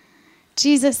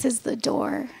 Jesus is the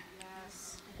door.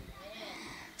 Yes.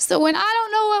 So when I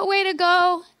don't know what way to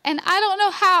go and I don't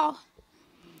know how,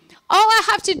 all I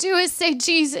have to do is say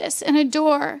Jesus, and a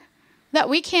door that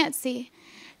we can't see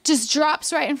just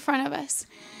drops right in front of us.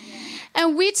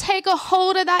 And we take a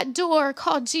hold of that door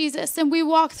called Jesus, and we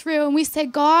walk through and we say,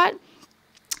 God,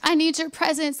 I need your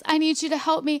presence. I need you to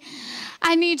help me.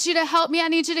 I need you to help me. I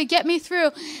need you to get me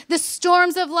through the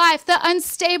storms of life, the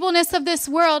unstableness of this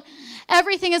world.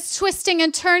 Everything is twisting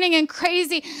and turning and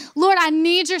crazy. Lord, I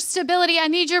need your stability. I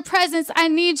need your presence. I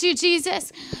need you,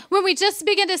 Jesus. When we just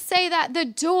begin to say that, the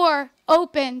door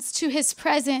opens to his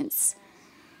presence.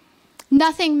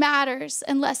 Nothing matters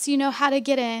unless you know how to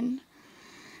get in.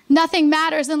 Nothing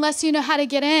matters unless you know how to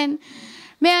get in.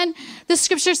 Man, the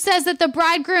scripture says that the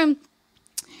bridegroom,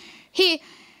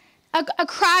 a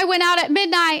cry went out at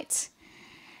midnight,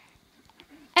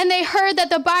 and they heard that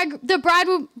the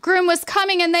bridegroom was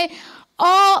coming, and they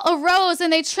all arose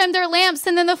and they trimmed their lamps.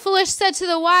 And then the foolish said to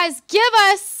the wise, give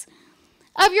us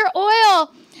of your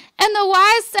oil. And the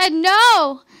wise said,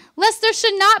 no, lest there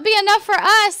should not be enough for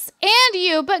us and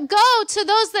you, but go to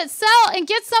those that sell and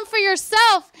get some for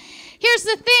yourself. Here's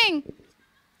the thing.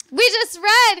 We just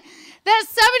read that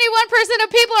 71%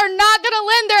 of people are not going to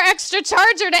lend their extra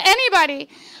charger to anybody.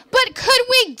 But could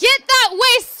we get that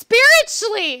way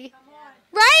spiritually?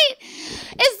 Right?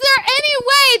 Is there any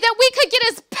way that we could get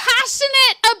as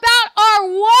passionate about our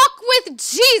walk with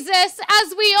Jesus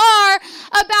as we are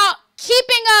about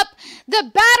keeping up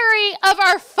the battery of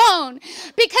our phone?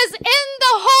 Because in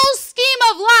the whole scheme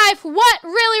of life, what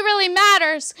really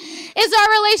matters is our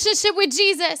relationship with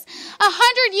Jesus.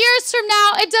 100 years from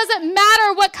now, it doesn't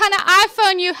matter what kind of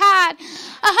iPhone you had.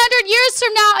 100 years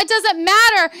from now, it doesn't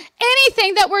matter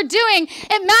anything that we're doing.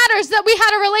 It matters that we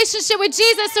had a relationship with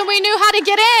Jesus and we knew how to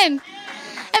get in.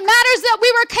 It matters that we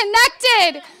were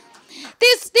connected.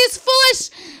 These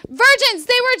foolish virgins,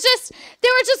 they were just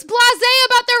blasé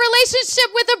about their relationship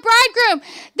with the bridegroom.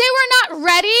 They were not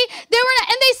ready.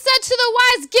 And they said to the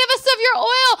wise, give us of your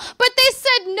oil. But they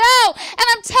said no. And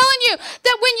I'm telling you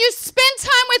that when you spend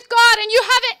time with God and you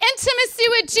have an intimacy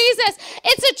with Jesus,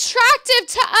 it's attractive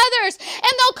to others.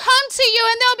 And they'll come to you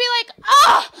and they'll be like,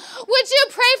 oh, would you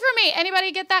pray for me?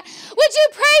 Anybody get that? Would you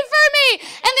pray for me?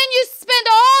 And then you spend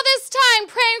all this time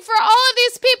praying for all of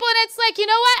these people. And it's like, you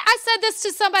know what? I said this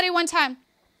to somebody one time.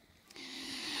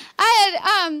 I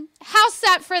had house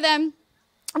sat for them,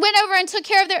 went over and took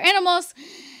care of their animals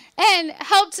and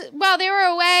helped while they were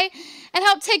away and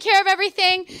helped take care of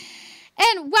everything.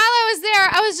 And while I I was there,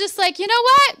 I was just like, you know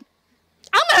what?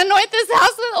 I'm going to anoint this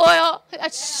house with oil.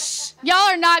 Shh. Y'all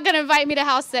are not going to invite me to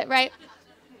house sit, right?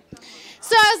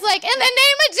 So I was like, in the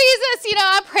name of Jesus,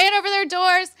 I'm praying over their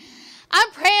doors.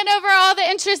 I'm praying over all the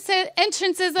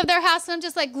entrances of their house. And I'm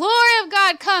just like, glory of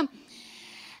God, come.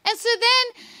 And so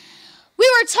then we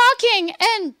were talking,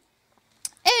 and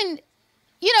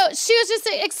she was just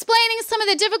explaining some of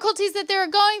the difficulties that they were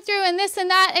going through and this and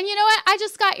that. And you know what? I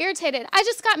just got irritated. I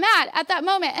just got mad at that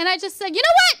moment. And I just said, you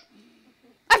know what?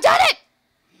 I've done it.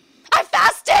 I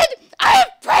fasted. I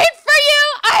have prayed for you.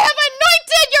 I have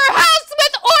anointed your house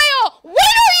with oil.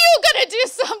 When are you going to do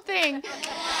something?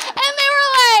 And they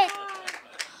were like,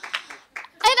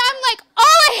 and I'm like,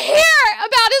 all I hear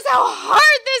about is how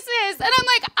hard this is. And I'm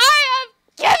like, I have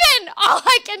given all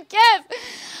I can give.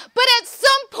 But at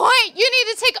some point, you need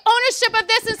to take ownership of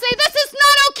this and say, this is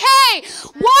not okay.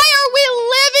 Why are we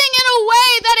living in a way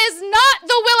that is not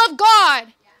the will of God?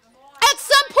 At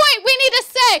some point, we need to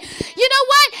say, you know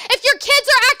what? If your kids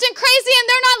are acting crazy and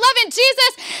they're not loving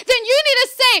Jesus, then you need to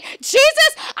say,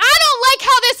 Jesus, I don't like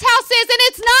how this house is, and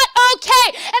it's not okay.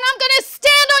 And I'm going to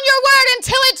stand on your word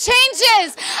until it changes.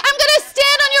 I'm going to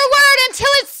stand on your word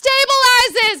until it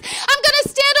stabilizes. I'm going to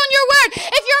stand on your word.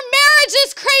 If your marriage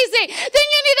is crazy, then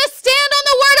you need to stand on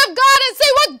the word of God and say,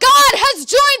 what God has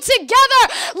joined together,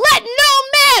 let no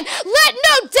man, let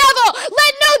no devil,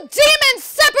 let no demon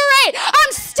separate.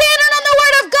 I'm standing on the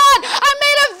word of God. I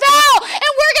made a vow,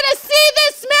 and we're going to see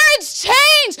this marriage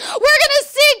change. We're going to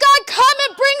see God come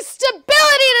and bring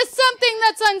stability to something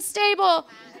that's unstable.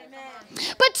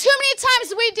 Amen. But too many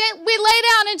times we lay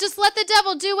down and just let the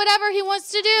devil do whatever he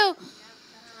wants to do.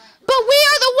 But we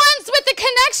are the ones with the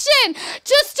connection.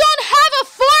 Just don't have a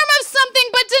form of something,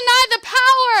 but deny the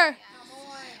power.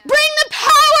 Bring the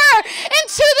power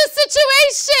into the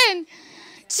situation.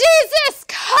 Jesus,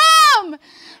 come.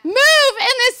 Move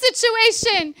in this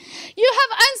situation. You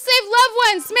have unsaved loved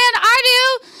ones. Man, I do.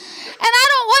 And I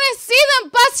don't want to see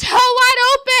them bust hell wide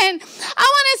open. I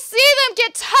want to see them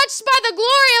get touched by the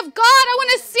glory of God. I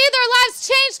want to see their lives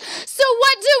changed. So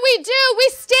what do? We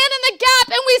stand in the gap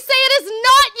and we say, it is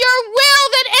not your will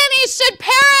that any should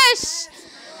perish.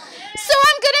 So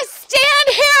I'm going to stand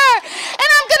here and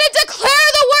I'm going to declare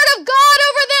the word of God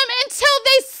over them until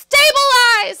they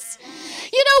stabilize.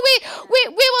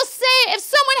 We will say, if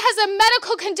someone has a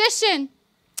medical condition,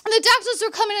 the doctors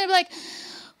will come in and be like,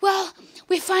 well,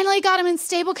 we finally got them in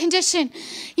stable condition.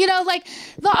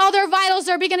 All their vitals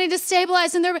are beginning to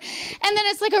stabilize, and then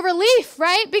it's like a relief,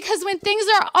 right? Because when things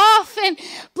are off and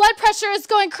blood pressure is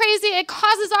going crazy, it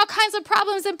causes all kinds of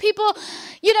problems, and people,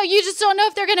 you just don't know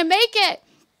if they're going to make it.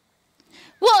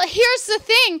 Well, here's the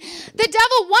thing. The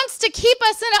devil wants to keep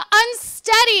us in an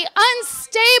unsteady,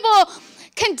 unstable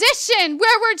condition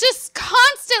where we're just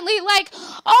constantly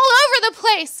all over the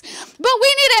place. But we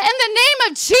need to, in the name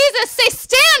of Jesus, say,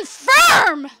 stand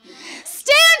firm.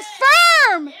 Stand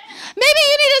firm. Maybe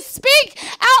you need to speak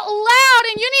out loud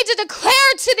and you need to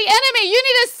declare to the enemy. You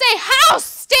need to say, house,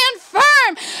 stand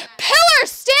firm. Pillar,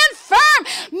 stand firm.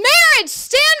 Marriage,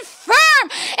 stand firm.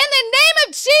 In the name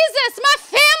of Jesus, my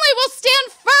family will stand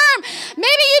firm.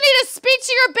 Maybe you need to speak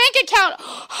to your bank account.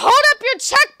 Hold up your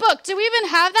checkbook. Do we even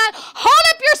have that? Hold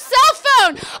up your cell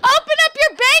phone. Open up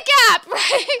your bank app,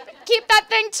 right? Keep that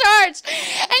thing charged.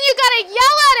 And you got to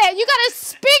yell at it. You got to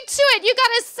speak to it. You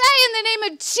got to say, in the name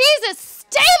of Jesus,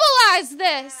 stabilize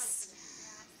this.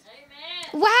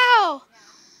 Amen. Wow.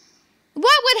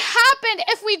 What would happen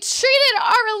if we treated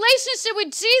our relationship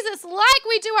with Jesus like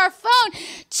we do our phone,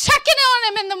 checking on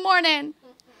him in the morning,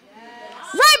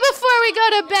 right before we go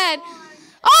to bed,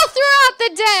 all throughout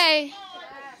the day?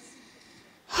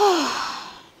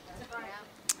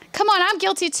 Come on, I'm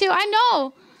guilty too. I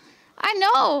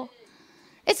know.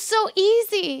 It's so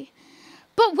easy.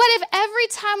 But what if every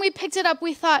time we picked it up,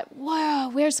 we thought, wow,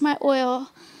 where's my oil?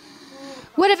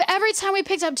 What if every time we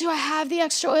picked up, do I have the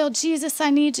extra oil? Jesus, I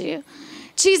need you.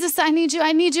 Jesus, I need you.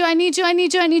 I need you. I need you. I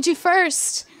need you. I need you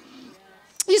first.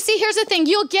 You see, here's the thing.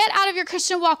 You'll get out of your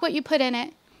Christian walk what you put in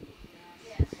it.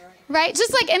 Right?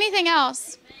 Just like anything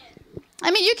else.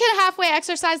 I mean, you can halfway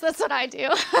exercise. That's what I do.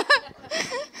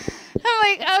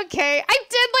 I'm like, okay, I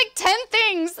did 10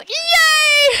 things.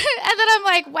 Yay! And then I'm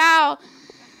like, wow,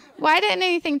 why didn't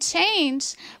anything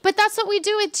change? But that's what we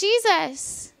do with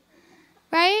Jesus,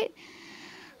 right?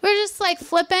 We're just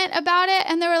flippant about it.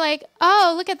 And they were like,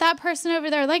 oh, look at that person over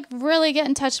there, really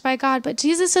getting touched by God. But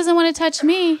Jesus doesn't want to touch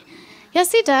me.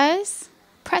 Yes, he does.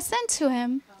 Press into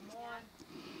him.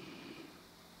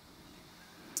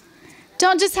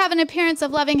 Don't just have an appearance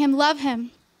of loving him. Love him.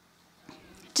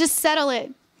 Just settle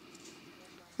it.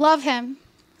 Love him.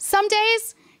 Some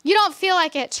days you don't feel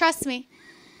like it. Trust me.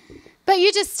 But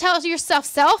you just tell yourself,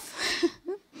 self,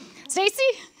 Stacy,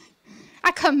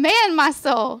 I command my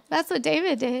soul. That's what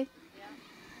David did.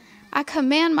 I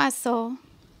command my soul.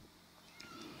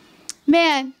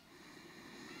 Man,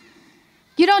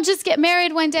 you don't just get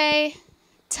married one day,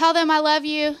 tell them I love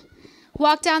you,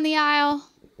 walk down the aisle,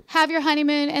 have your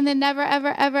honeymoon, and then never,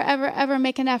 ever, ever, ever, ever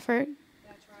make an effort.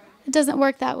 It doesn't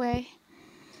work that way.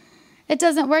 It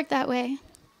doesn't work that way.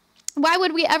 Why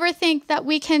would we ever think that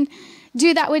we can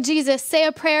do that with Jesus, say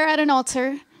a prayer at an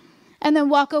altar, and then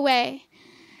walk away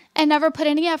and never put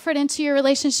any effort into your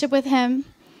relationship with him?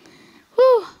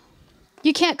 Whew.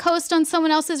 You can't coast on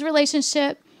someone else's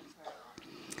relationship.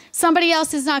 Somebody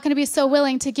else is not going to be so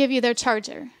willing to give you their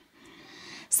charger.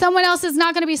 Someone else is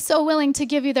not going to be so willing to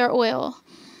give you their oil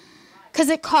because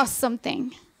it costs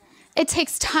something. It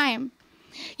takes time.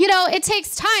 You know, it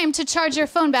takes time to charge your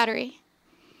phone battery.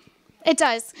 It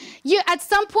does. At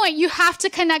some point, you have to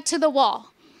connect to the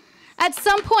wall. At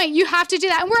some point, you have to do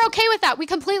that. And we're okay with that. We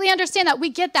completely understand that. We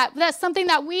get that. That's something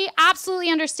that we absolutely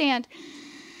understand.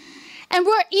 And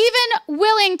we're even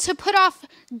willing to put off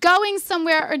going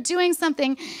somewhere or doing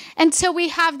something until we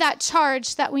have that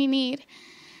charge that we need.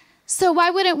 So why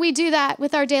wouldn't we do that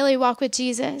with our daily walk with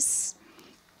Jesus?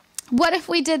 What if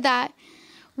we did that?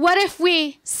 What if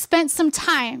we spent some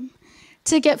time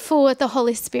to get full with the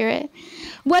Holy Spirit?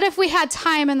 What if we had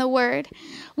time in the Word?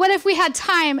 What if we had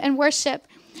time in worship?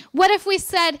 What if we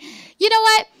said, you know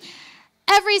what?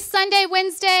 Every Sunday,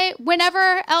 Wednesday,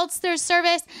 whenever else there's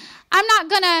service, I'm not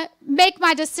going to make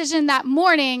my decision that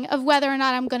morning of whether or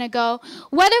not I'm going to go.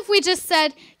 What if we just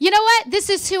said, you know what? This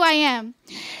is who I am.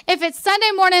 If it's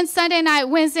Sunday morning, Sunday night,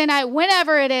 Wednesday night,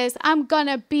 whenever it is, I'm going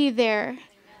to be there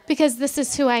because this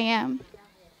is who I am.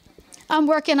 I'm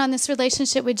working on this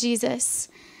relationship with Jesus.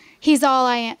 He's all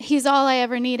I am. He's all I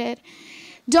ever needed.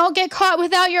 Don't get caught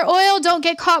without your oil. Don't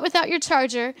get caught without your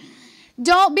charger.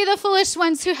 Don't be the foolish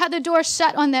ones who had the door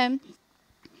shut on them.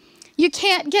 You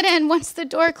can't get in once the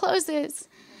door closes.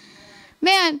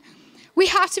 Man, we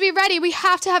have to be ready. We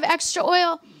have to have extra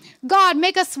oil. God,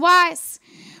 make us wise.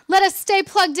 Let us stay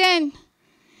plugged in.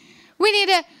 We need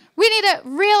to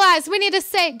realize, we need to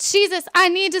say, Jesus, I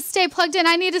need to stay plugged in.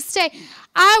 I need to stay.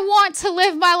 I want to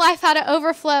live my life out of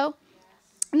overflow.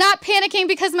 Not panicking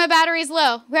because my battery's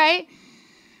low, right?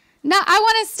 I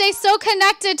want to stay so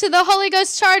connected to the Holy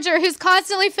Ghost charger who's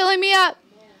constantly filling me up.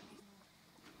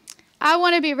 I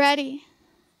want to be ready.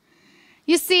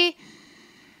 You see,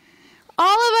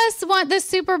 all of us want the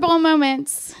Super Bowl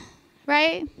moments,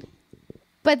 right?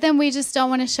 But then we just don't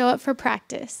want to show up for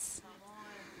practice.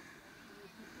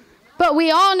 But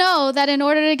we all know that in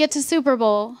order to get to Super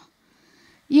Bowl,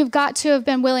 you've got to have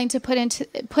been willing to put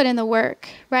in the work,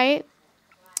 right?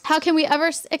 How can we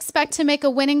ever expect to make a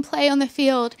winning play on the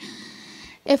field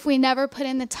if we never put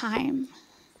in the time?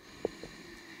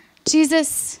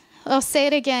 Jesus, I'll say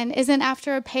it again, isn't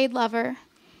after a paid lover,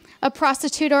 a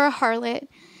prostitute, or a harlot.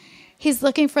 He's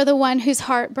looking for the one whose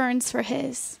heart burns for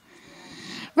his.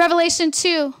 Revelation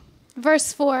 2,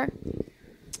 verse 4,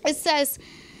 it says,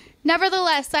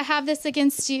 nevertheless, I have this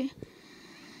against you,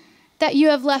 that you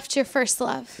have left your first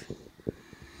love.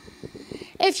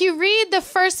 If you read the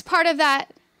first part of that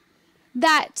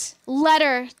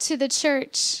letter to the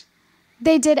church,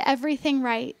 they did everything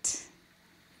right.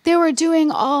 They were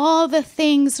doing all the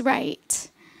things right.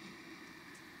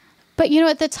 But you know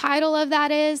what the title of that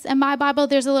is? In my Bible,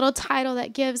 there's a little title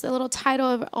that gives a little title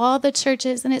of all the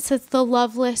churches, and it says the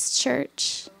Loveless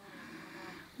Church.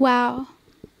 Wow.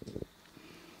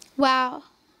 Wow.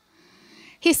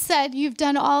 He said, you've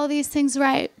done all of these things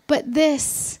right, but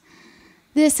this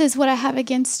is what I have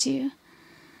against you.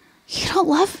 You don't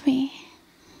love me.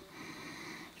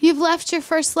 You've left your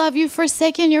first love. You've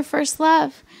forsaken your first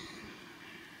love.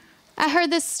 I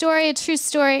heard this story, a true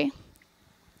story.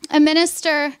 A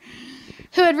minister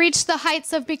who had reached the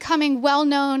heights of becoming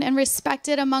well-known and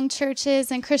respected among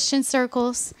churches and Christian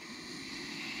circles.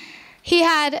 He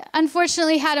had,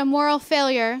 unfortunately, had a moral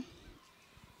failure,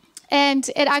 and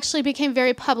it actually became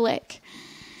very public.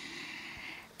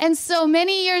 And so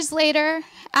many years later,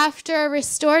 after a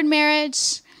restored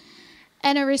marriage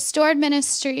and a restored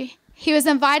ministry, he was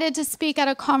invited to speak at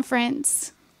a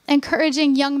conference,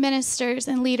 encouraging young ministers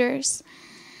and leaders.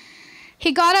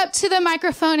 He got up to the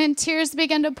microphone and tears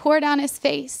began to pour down his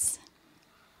face.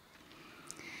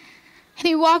 And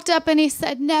he walked up and he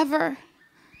said, never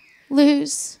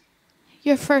lose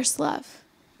your first love.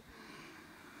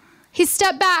 He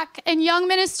stepped back, and young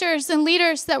ministers and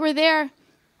leaders that were there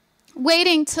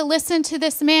waiting to listen to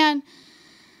this man,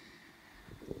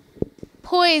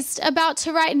 poised, about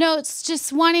to write notes,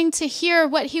 just wanting to hear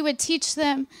what he would teach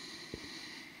them.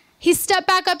 He stepped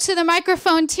back up to the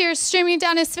microphone, tears streaming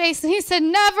down his face, and he said,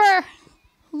 never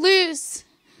lose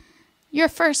your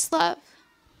first love.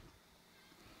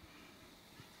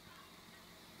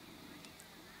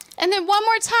 And then one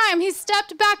more time, he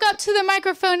stepped back up to the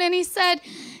microphone and he said,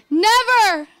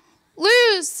 never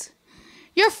lose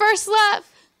your first love.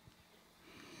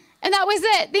 And that was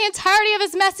it, the entirety of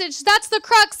his message. That's the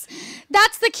crux.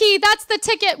 That's the key. That's the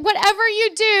ticket. Whatever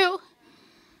you do,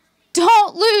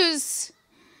 don't lose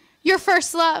your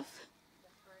first love.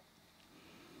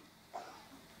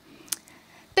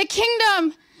 The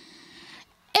kingdom,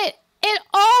 it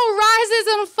all rises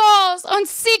and falls on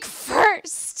seek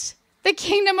first the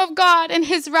kingdom of God and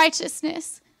his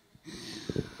righteousness.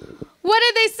 What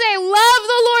did they say? Love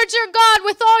the Lord your God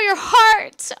with all your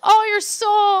heart, all your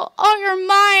soul, all your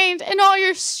mind, and all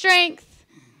your strength.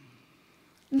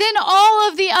 Then all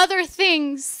of the other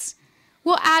things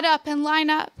will add up and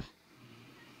line up.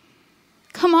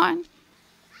 Come on.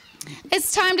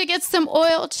 It's time to get some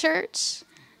oil, church.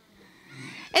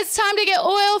 It's time to get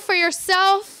oil for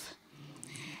yourself.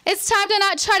 It's time to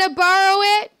not try to borrow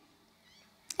it.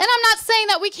 And I'm not saying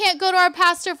that we can't go to our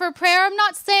pastor for prayer. I'm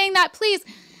not saying that, please.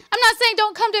 I'm not saying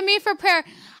don't come to me for prayer.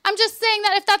 I'm just saying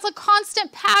that if that's a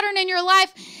constant pattern in your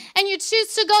life and you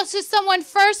choose to go to someone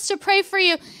first to pray for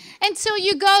you until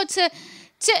you go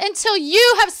until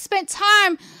you have spent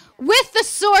time with the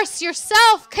source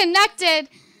yourself connected,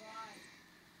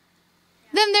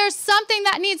 then there's something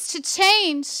that needs to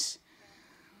change.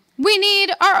 We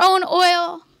need our own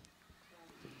oil.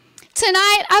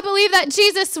 Tonight, I believe that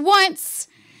Jesus wants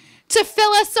to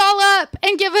fill us all up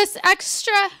and give us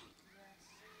extra.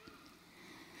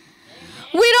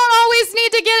 We don't always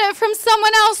need to get it from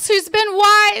someone else who's been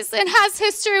wise and has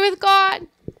history with God.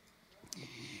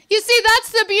 You see,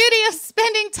 that's the beauty of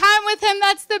spending time with him.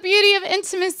 That's the beauty of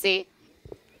intimacy.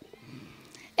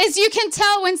 Is you can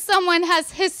tell when someone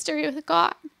has history with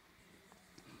God.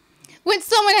 When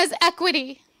someone has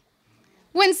equity.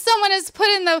 When someone has put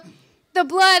in the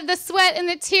blood, the sweat, and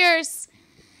the tears.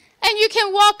 And you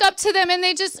can walk up to them and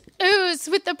they just ooze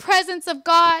with the presence of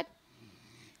God.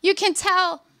 You can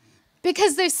tell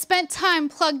because they've spent time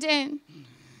plugged in.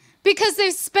 Because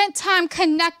they've spent time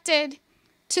connected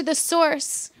to the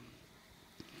source.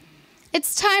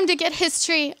 It's time to get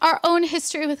history, our own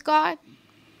history with God.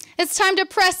 It's time to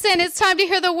press in. It's time to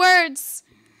hear the words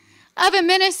of a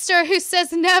minister who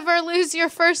says, never lose your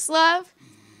first love.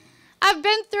 I've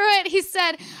been through it, he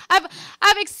said.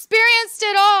 I've experienced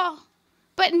it all,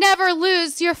 but never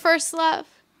lose your first love.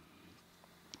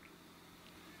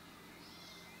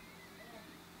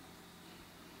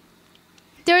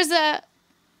 There's a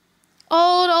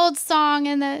old song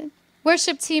in the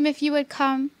worship team, if you would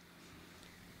come.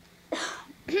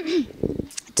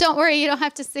 Don't worry, you don't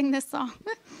have to sing this song.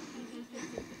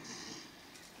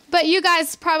 But you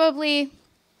guys probably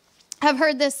have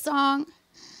heard this song.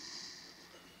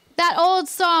 That old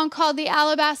song called The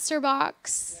Alabaster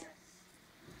Box.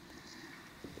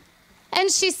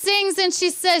 And she sings and she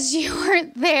says, you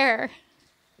weren't there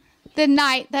the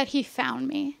night that he found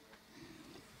me.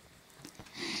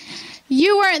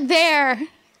 You weren't there.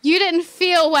 You didn't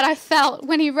feel what I felt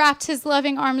when he wrapped his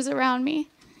loving arms around me.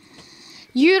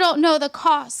 You don't know the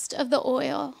cost of the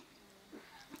oil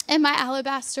in my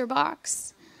alabaster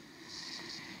box.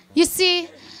 You see,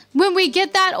 when we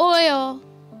get that oil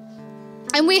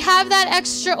and we have that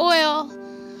extra oil,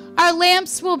 our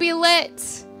lamps will be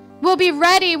lit. We'll be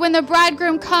ready when the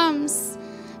bridegroom comes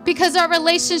because our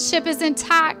relationship is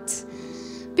intact,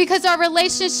 because our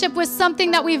relationship was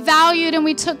something that we valued and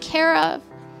we took care of.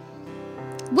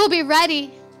 We'll be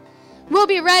ready. We'll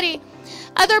be ready.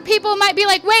 Other people might be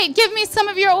like, wait, give me some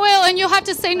of your oil. And you'll have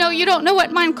to say, no, you don't know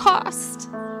what mine cost.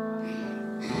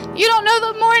 You don't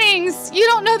know the mornings. You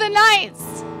don't know the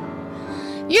nights.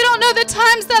 You don't know the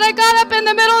times that I got up in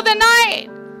the middle of the night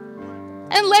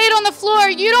and laid on the floor.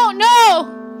 You don't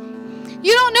know.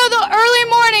 You don't know the early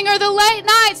morning or the late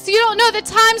nights. You don't know the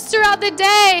times throughout the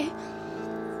day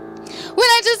when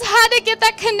I just had to get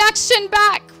that connection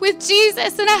back with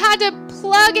Jesus and I had to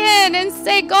plug in and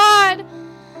say, God,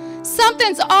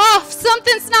 something's off,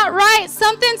 something's not right,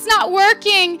 something's not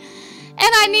working,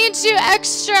 and I need you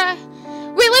extra.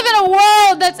 We live in a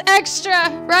world that's extra,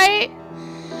 right?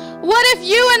 What if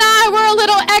you and I were a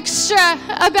little extra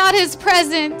about his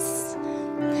presence?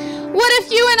 What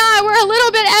if you and I were a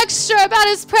little bit extra about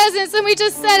his presence and we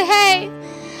just said, hey,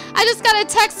 I just got a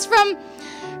text from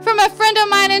a friend of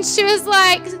mine and she was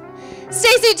like,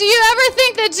 Stacy, do you ever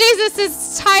think that Jesus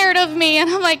is tired of me? And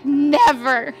I'm like,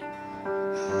 never.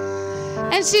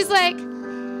 And she's like,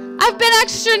 I've been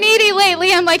extra needy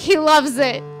lately. I'm like, he loves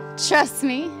it. Trust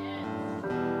me.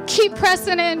 Keep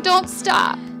pressing in. Don't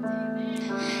stop.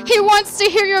 He wants to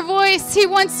hear your voice. He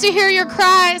wants to hear your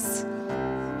cries.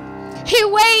 He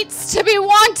waits to be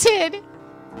wanted.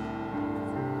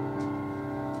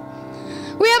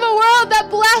 We have a world that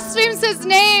blasphemes his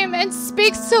name and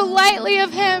speaks so lightly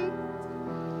of him,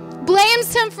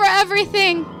 blames him for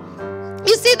everything.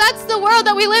 You see, that's the world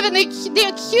that we live in. The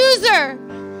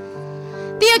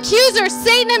accuser,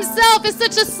 Satan himself, is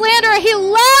such a slanderer. He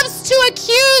loves to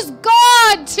accuse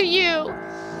God to you.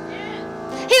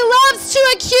 He loves to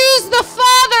accuse the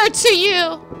Father to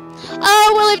you.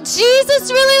 Oh, well, if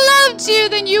Jesus really loved you,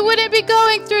 then you wouldn't be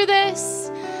going through this.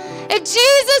 If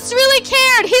Jesus really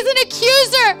cared, he's an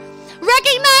accuser.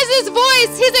 Recognize his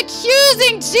voice. He's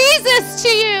accusing Jesus to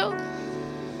you.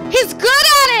 He's good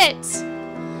at it.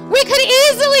 We could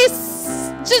easily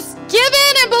just give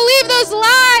in and believe those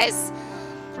lies.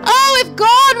 Oh, if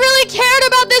God really cared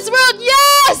about this world,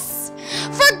 yes!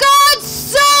 For God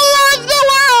so loved the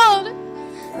world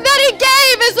that he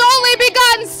gave his only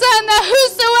begotten Son, that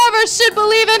whosoever should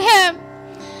believe in him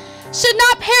should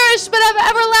not perish but have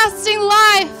everlasting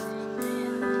life.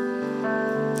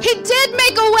 He did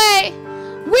make a way.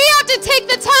 We have to take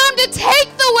the time to take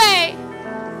the way.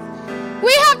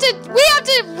 We have to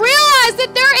realize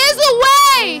that there is a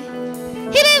way.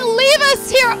 He didn't leave us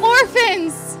here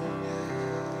orphans.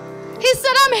 He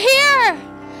said, I'm here.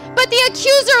 But the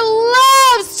accuser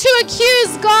loves to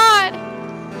accuse God.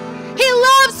 He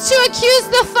loves to accuse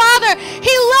the Father.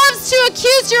 He loves to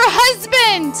accuse your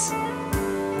husband.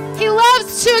 He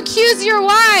loves to accuse your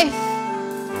wife.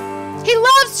 He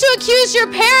loves to accuse your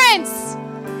parents.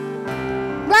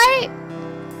 Right?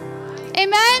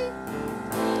 Amen?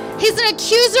 He's an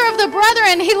accuser of the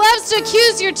brethren. He loves to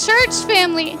accuse your church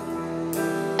family.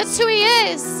 That's who he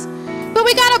is. But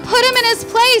we got to put him in his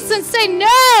place and say, no,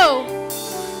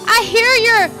 I hear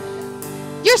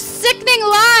your sickening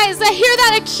lies. I hear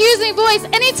that accusing voice.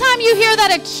 Anytime you hear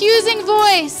that accusing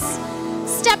voice,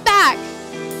 step back.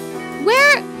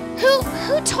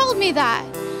 Who told me that?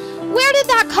 Where did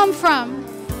that come from?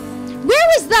 Where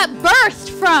was that birthed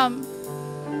from?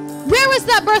 Where was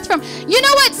that birthed from? You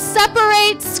know what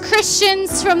separates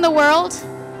Christians from the world?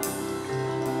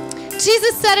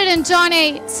 Jesus said it in John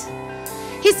 8.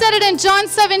 He said it in John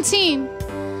 17.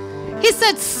 He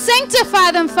said,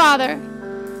 sanctify them, Father.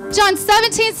 John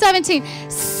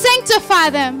 17:17.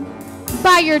 Sanctify them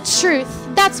by your truth.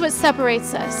 That's what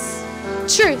separates us.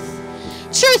 Truth.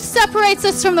 Truth separates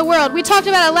us from the world. We talked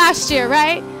about it last year,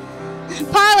 right?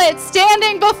 Pilate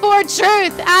standing before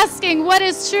truth, asking, what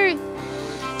is truth?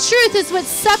 Truth is what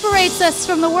separates us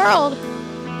from the world.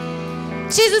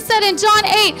 Jesus said in John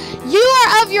 8, you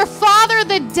are of your father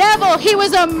the devil. He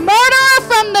was a murderer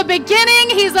from the beginning.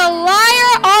 He's a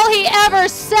liar. All he ever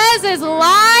says is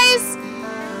lies.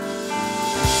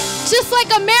 Just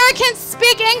like Americans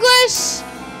speak English,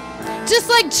 just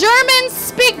like Germans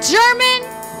speak German,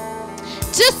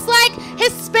 just like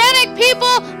Hispanic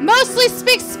people mostly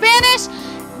speak Spanish,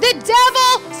 the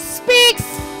devil speaks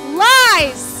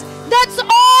lies. That's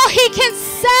all he can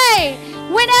say.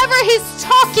 Whenever he's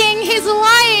talking, he's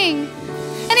lying.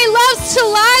 And he loves to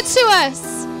lie to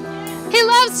us. He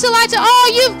loves to lie to,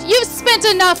 oh, you've spent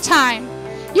enough time.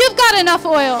 You've got enough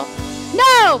oil.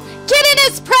 No, get in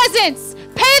his presence.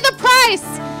 Pay the price.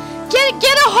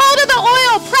 Get a hold of the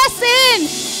oil. Press in.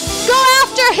 Go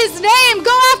after his name.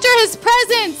 Go after his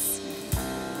presence.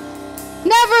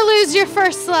 Never lose your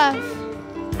first love.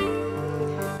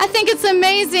 I think it's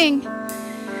amazing.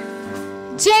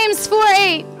 James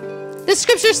 4:8. The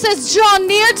scripture says, draw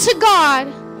near to God,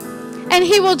 and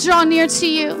he will draw near to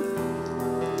you.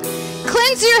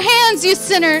 Cleanse your hands, you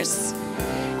sinners,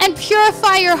 and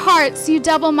purify your hearts, you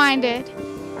double-minded.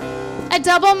 A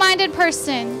double-minded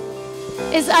person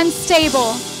is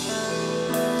unstable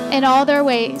in all their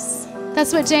ways.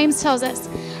 That's what James tells us.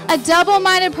 A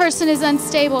double-minded person is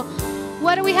unstable.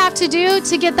 What do we have to do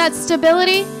to get that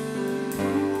stability?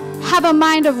 Have a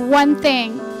mind of one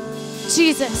thing.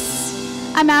 Jesus.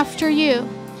 I'm after you.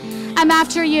 I'm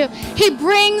after you. He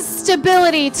brings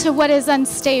stability to what is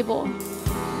unstable.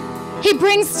 He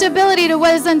brings stability to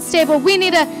what is unstable. We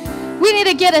need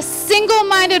to get a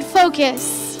single-minded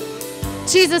focus.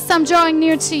 Jesus, I'm drawing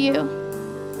near to you.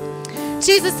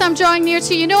 Jesus, I'm drawing near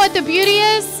to you. You know what the beauty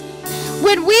is?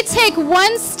 When we take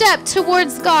one step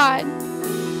towards God,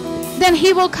 then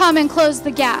he will come and close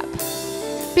the gap.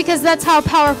 Because that's how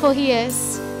powerful he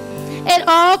is. It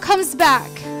all comes back.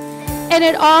 And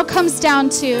it all comes down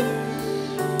to,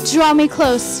 draw me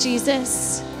close,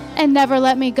 Jesus, and never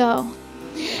let me go.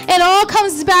 It all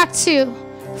comes back to,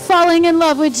 falling in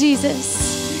love with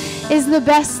Jesus is the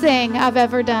best thing I've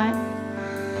ever done.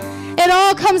 It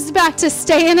all comes back to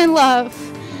staying in love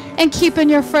and keeping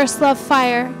your first love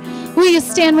fire. Will you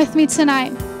stand with me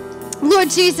tonight? Lord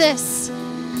Jesus,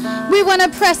 we want to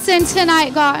press in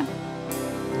tonight, God.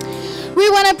 We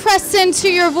want to press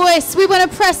into your voice. We want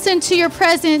to press into your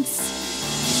presence.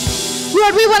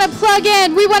 Lord, we want to plug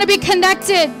in. We want to be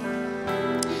connected.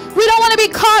 We don't want to be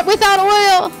caught without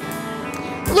oil.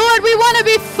 Lord, we want to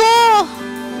be full.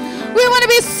 We want to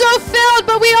be so filled,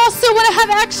 but we also want to have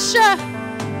extra.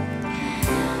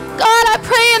 God, I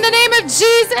pray in the name of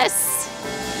Jesus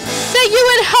that you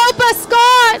would help us,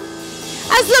 God,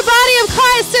 as the body of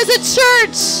Christ, as a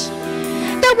church,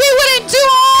 that we wouldn't do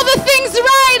all the things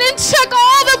right and check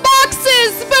all the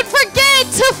boxes, but forget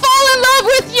to fall in love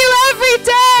with you every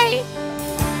day.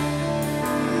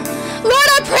 Lord,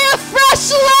 I pray a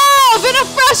fresh love and a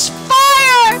fresh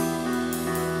fire.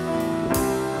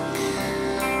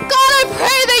 God, I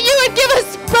pray that you would give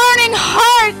us burning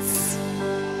hearts.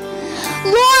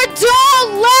 Lord,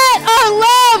 don't let our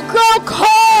love grow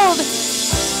cold.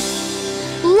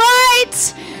 Light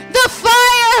the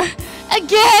fire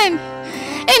again.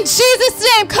 In Jesus'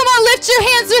 name, come on, lift your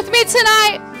hands with me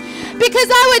tonight.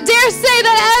 Because I would dare say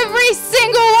that every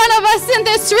single one of us in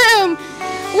this room,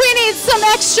 we need some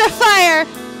extra fire.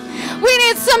 We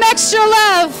need some extra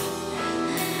love.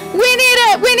 We need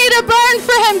it. We need to burn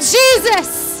for him.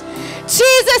 Jesus,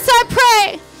 Jesus, I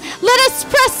pray, let us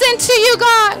press into you,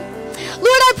 God.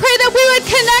 Lord, I pray that we would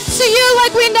connect to you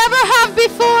like we never have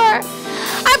before.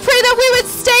 I pray that we would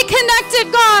stay connected,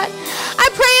 God. I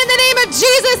pray in the name of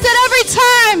Jesus that every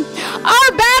time our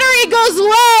battery goes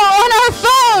low on our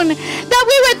phone, that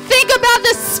we would think about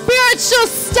the spiritual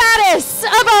status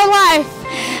of our life,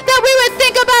 that we would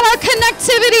think about our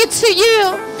connectivity to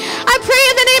you. I pray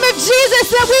in the name of Jesus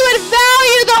that we would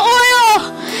value the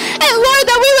oil, and Lord,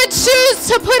 that we would choose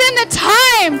to put in the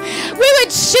time. We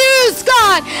would choose,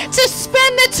 God, to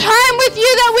spend the time with you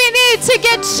that we need to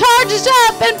get charged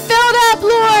up and filled up,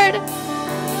 Lord.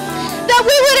 That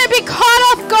we wouldn't be caught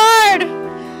off guard.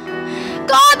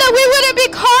 God, that we wouldn't be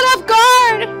caught off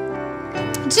guard.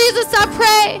 Jesus, I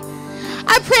pray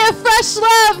a fresh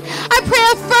love. I pray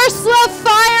a first love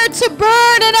fire to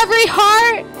burn in every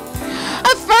heart.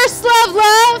 A first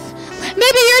love.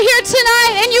 Maybe you're here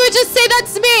tonight and you would just say,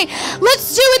 that's me.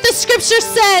 Let's do what the scripture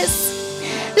says.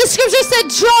 The scripture said,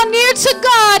 draw near to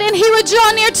God and he would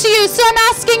draw near to you. So I'm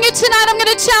asking you tonight, I'm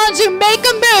going to challenge you, make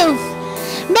a move.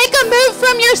 Make a move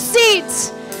from your seat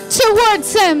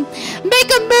towards him. Make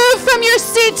a move from your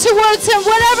seat towards him,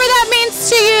 whatever that means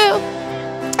to you.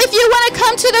 If you want to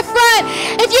come to the front,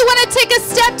 if you want to take a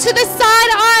step to the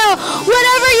side aisle,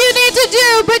 whatever you need to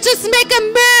do, but just make a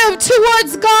move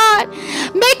towards God.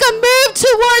 Make a move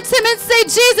towards him and say,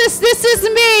 Jesus, this is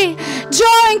me,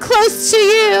 drawing close to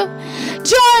you.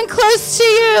 Drawing close to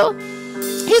you.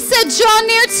 He said, draw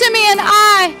near to me and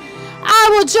I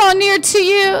will draw near to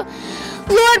you.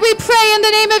 Lord, we pray in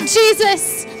the name of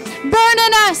Jesus, burn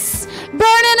in us,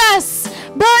 burn in us,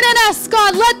 burn in us,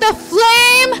 God. Let the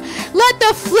flame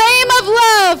of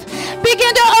love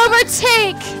begin to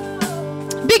overtake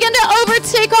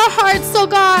our hearts, oh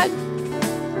God.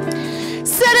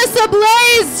 Set us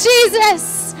ablaze,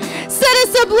 Jesus. Set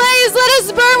us ablaze. Let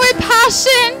us burn with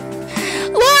passion.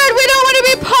 Lord, we don't want to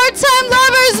be part-time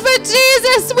lovers, but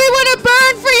Jesus, we want to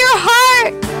burn for your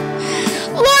heart.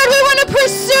 Lord, we want to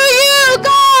pursue you,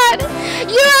 God.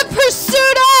 You have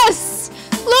pursued us.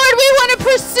 Lord, we want to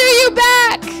pursue you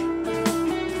back.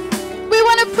 We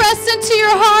want to press into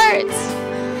your heart.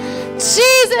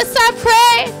 Jesus, I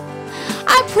pray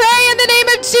in the name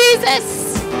of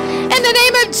Jesus. In the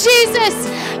name of Jesus.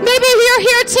 Maybe you're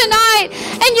here tonight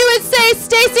and you would say,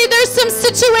 Stacy, there's some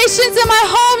situations in my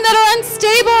home that are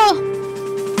unstable.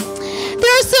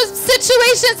 There are some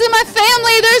situations in my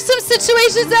family. There's some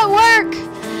situations at work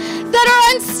that are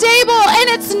unstable and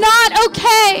it's not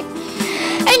okay.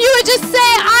 And you would just say,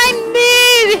 I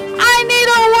need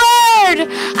a word.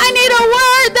 I need a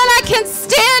word that I can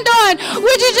stand on.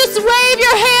 Would you just wave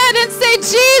your hand and say,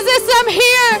 Jesus, I'm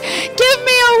here. Give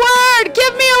me a word.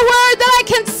 Give me a word that I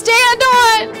can stand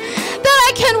on, that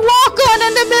I can walk on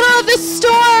in the middle of the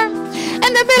storm.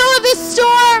 In the middle of the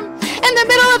storm. In the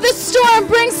middle of the storm,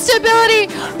 bring stability.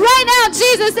 Right now,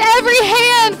 Jesus, every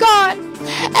hand, God.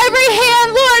 Every hand,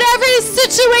 Lord, every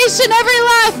situation, every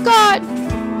life, God.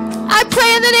 I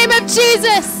pray in the name of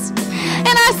Jesus.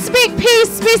 And I speak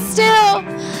peace, be still.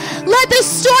 Let the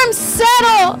storm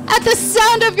settle at the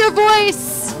sound of your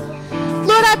voice.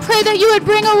 Lord, I pray that you would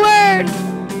bring a word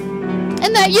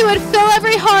and that you would fill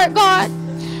every heart, God.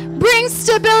 Bring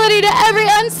stability to every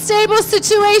unstable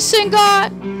situation,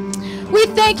 God. We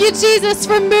thank you, Jesus,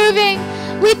 for moving.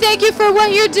 We thank you for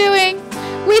what you're doing.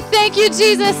 We thank you,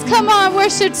 Jesus. Come on,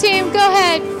 worship team, go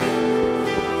ahead.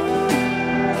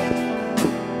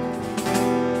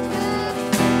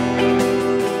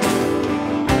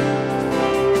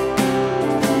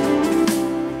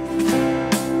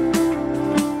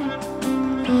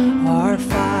 Our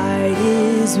fight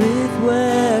is with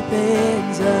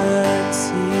weapons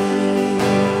unseen.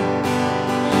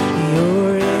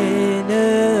 Your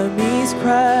enemies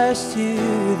crash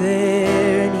to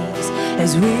their knees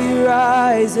as we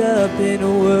rise up in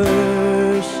worship.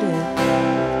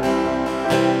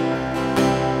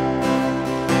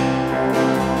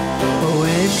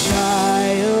 When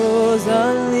trials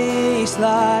unleash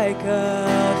like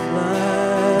a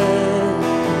flood,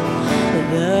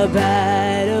 the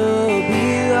battle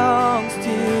belongs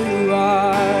to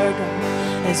our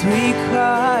God as we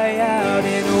cry out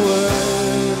in worship.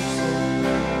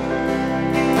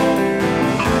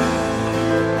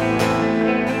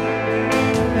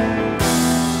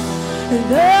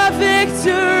 The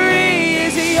victory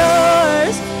is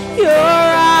yours. You're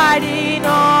riding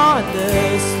on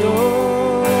the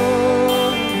storm.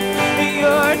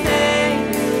 Your name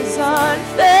is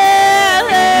unfailing.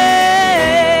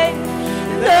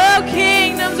 Though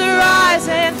kingdoms rise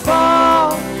and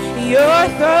fall, your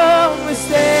throne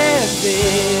withstands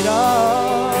it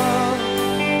all.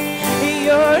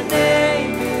 Your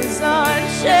name is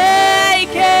unshaken.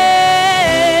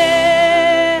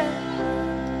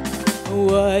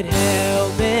 What hell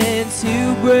meant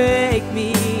to break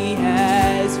me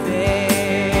has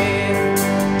failed,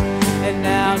 and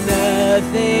now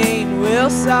nothing will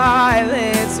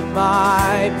silence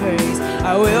my praise.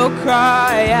 I will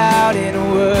cry out in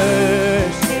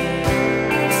worship.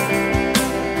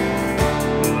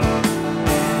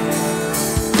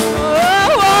 The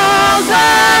walls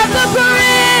of the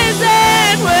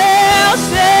prison will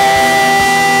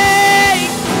shake,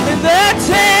 and the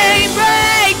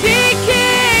chain-breaking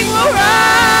King will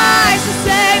rise to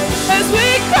save as we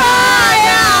cry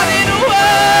out in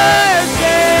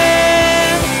worship.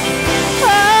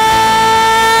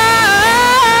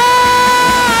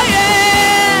 Oh,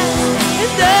 yeah.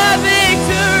 And the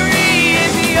victory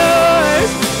is yours,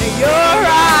 and you're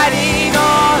riding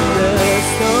on the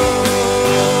storm.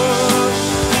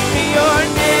 Your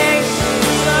name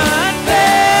is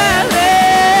unfailing.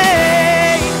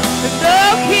 And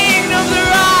though kingdoms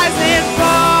rise and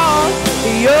fall,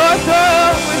 your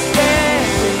throne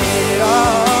withstands it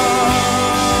all.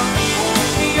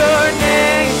 Your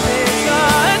name is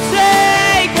unshaken.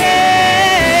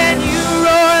 You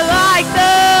roar like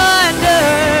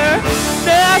thunder.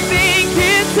 Nothing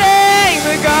can tame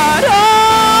the God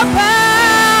all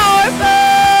powerful,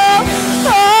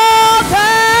 all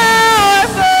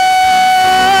powerful.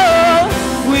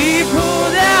 We pull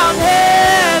down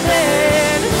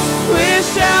heaven with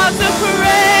shouts of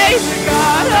praise to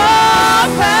God all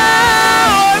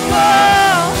powerful,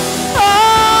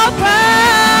 all powerful.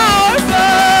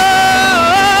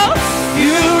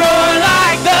 You roar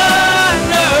like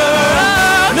thunder.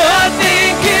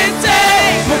 Nothing can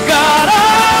tame the God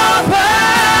all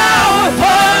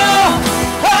powerful,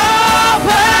 all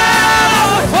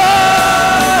powerful.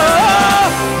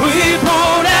 We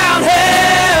pull down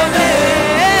heaven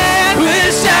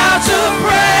with shouts of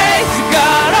praise to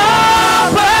God all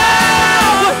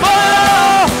powerful,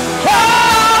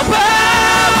 all powerful.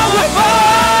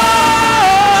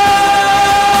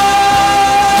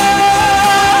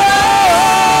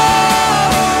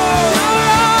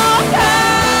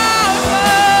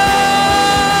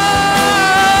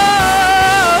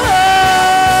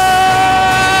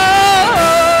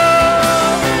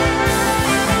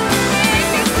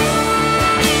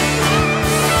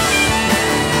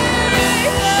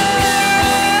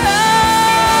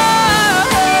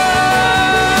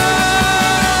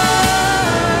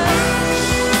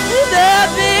 The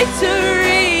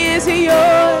victory is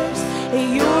yours,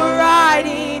 and you're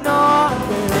riding on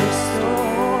the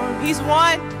storm. He's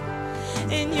won,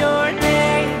 and your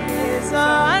name is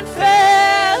unfailing.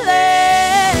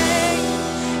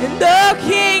 And though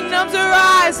kingdoms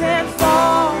rise and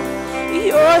fall,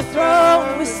 your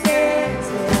throne withstands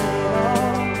it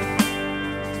all.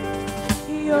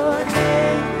 Your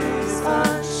name is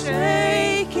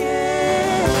unshaken.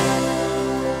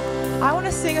 I want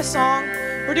to sing a song.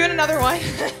 We're doing another one.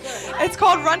 It's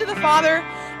called Run to the Father,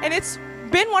 and it's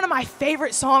been one of my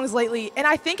favorite songs lately. And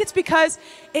I think it's because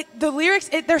the lyrics,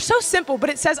 they're so simple, but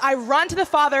it says, I run to the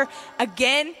Father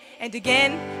again and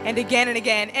again and again and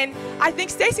again. And I think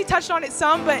Stacy touched on it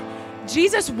some, but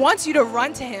Jesus wants you to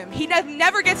run to him. He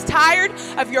never gets tired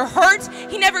of your hurt.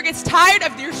 He never gets tired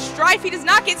of your strife. He does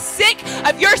not get sick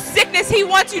of your sickness. He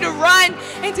wants you to run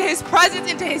into his presence,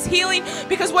 into his healing,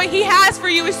 because what he has for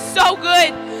you is so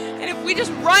good. And if we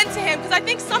just run to him, because I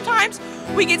think sometimes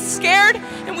we get scared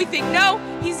and we think, no,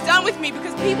 he's done with me,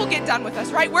 because people get done with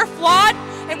us, right? We're flawed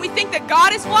and we think that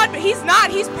God is flawed, but he's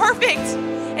not. He's perfect.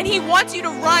 And he wants you to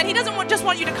run. He doesn't just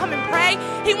want you to come and pray.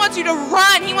 He wants you to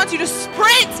run. He wants you to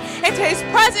sprint into his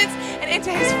presence and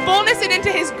into his fullness and into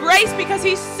his grace, because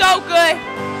he's so good.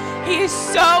 He is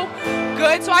so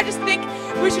good. So I just think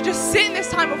we should just sit in this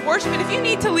time of worship. And if you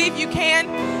need to leave, you can.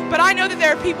 But I know that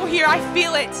there are people here, I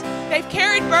feel it. They've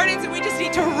carried burdens, and we just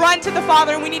need to run to the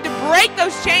Father, and we need to break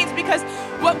those chains, because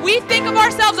what we think of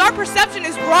ourselves, our perception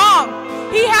is wrong.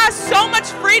 He has so much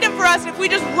freedom for us, and if we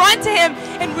just run to him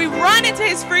and we run into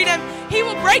his freedom, he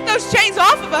will break those chains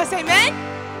off of us. Amen?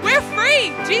 We're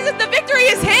free. Jesus, the victory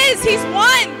is his. He's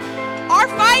won. Our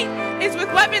fight is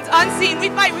with weapons unseen. We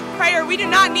fight with prayer. We do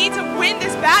not need to win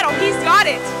this battle. He's got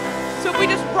it. So if we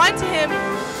just run to him,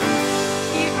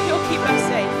 he'll keep us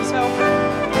safe. So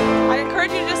I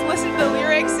encourage you to just listen to the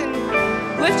lyrics and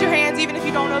lift your hands, even if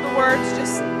you don't know the words.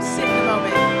 Just sit in the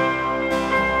moment.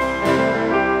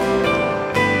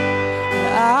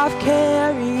 I've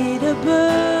carried a burden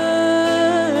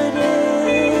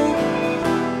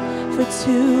for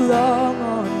too long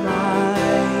on my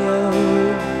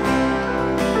own,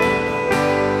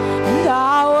 and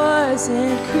I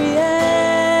wasn't created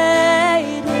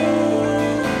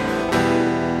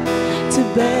to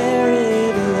bear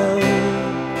it alone.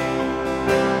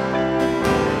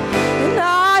 And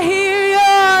I hear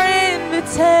your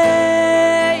invitation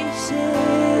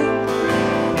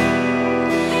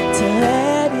to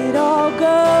let it all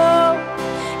go.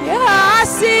 Yeah, I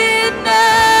see it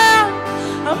now.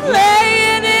 I'm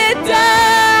laying it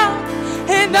down,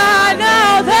 and I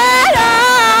know that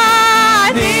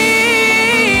I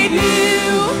need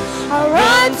you. I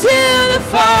run to the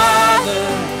Father,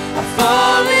 I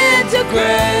fall into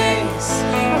grace.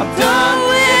 I'm done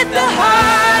with the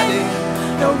hiding,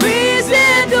 no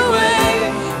reason to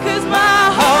wait, 'cause my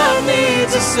heart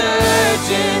needs a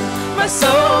surgeon, my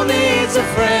soul needs a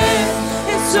friend,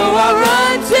 and so I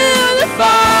run to the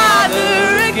Father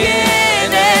again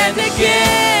and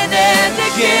again and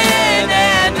again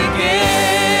and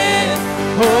again.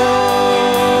 Oh,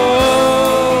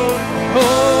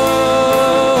 oh,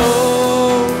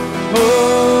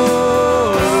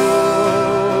 oh,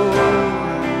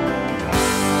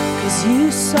 'cause you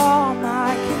saw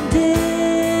my condition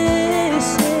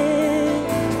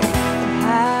and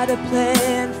had a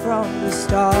plan from the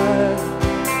start.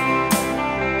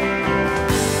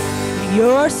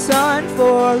 Your son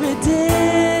for redemption,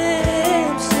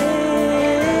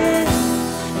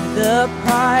 the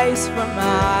price for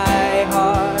my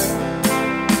heart.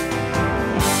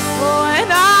 Oh,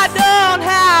 and I don't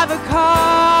have a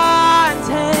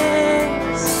context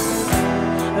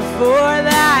for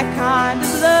that kind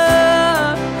of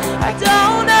love. I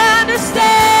don't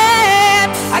understand,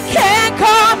 I can't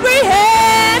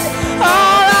comprehend.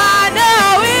 All I know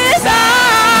is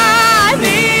I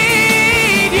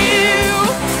need you.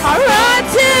 I run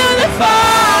to the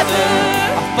Father,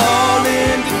 I fall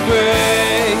into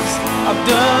grace. I'm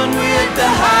done with the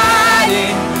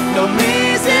hiding, no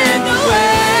reason to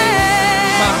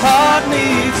wait. My heart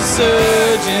needs a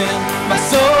surgeon, my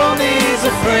soul needs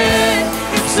a friend,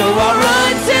 and so I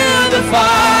run to the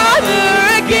Father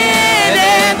again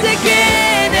and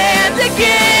again and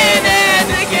again and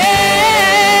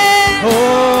again. Oh,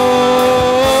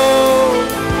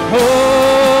 oh,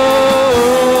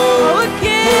 oh,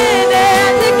 again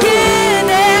and again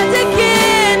and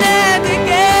again and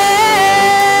again.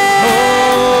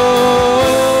 Oh,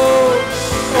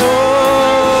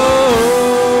 oh,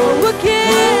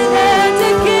 again and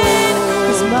again,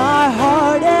 'cause my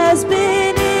heart has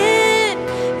been in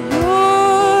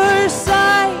your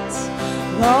sight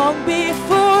long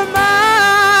before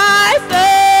my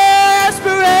first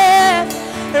breath,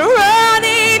 and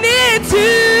running into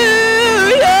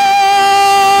your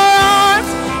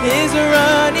arms is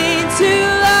running to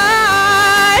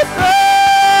life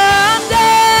from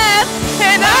death.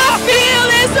 And I feel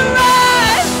this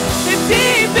rush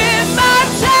deep in my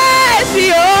chest.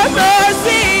 Your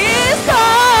mercy is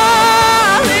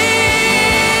calling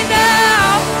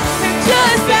now, and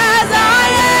just as I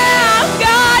am,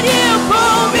 God, you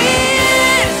pull me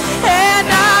in, and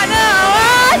I know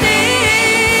I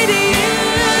need you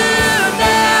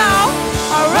now.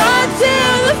 I run to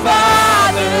the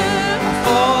Father, I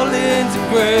fall into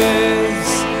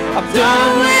grace. I'm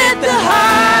done with the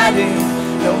hiding,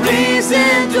 no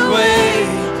reason to wait,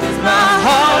 'cause my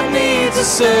heart needs a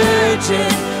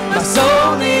surgeon, my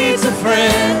soul needs a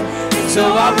friend. And so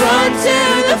I run to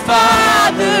the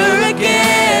Father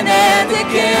again and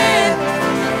again.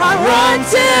 I run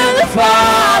to the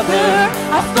Father,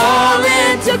 I fall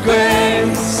into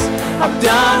grace. I'm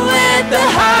done with the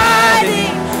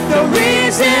hiding, no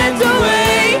reason to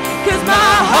wait. 'Cause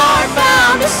my heart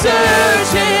found a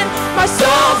surgeon, my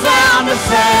soul found a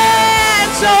friend.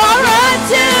 So I run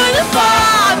to the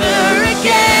Father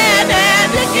again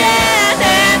and again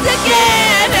and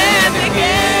again and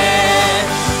again.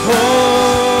 Oh,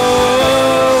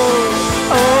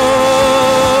 oh,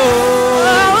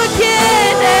 oh,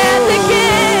 again and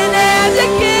again and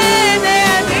again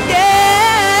and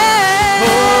again.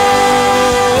 Oh,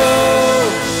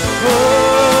 oh,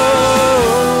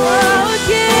 oh,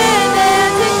 again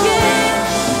and again.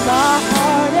 My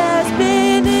heart has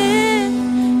been in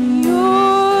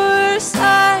your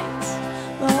sight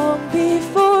long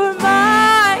before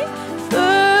my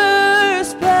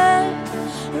first breath,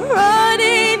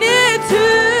 running into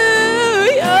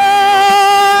your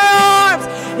arms.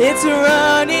 It's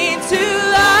running to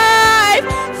life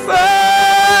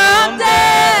from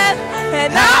death,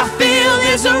 and I feel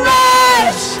this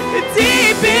rush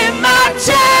deep in my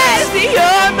chest.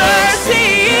 Your mercy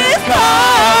is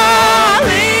calling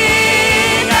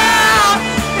out,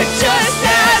 and just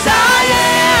as I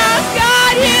am,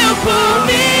 God, you pull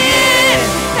me in,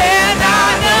 and I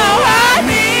know I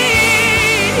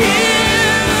need you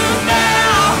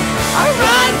now. I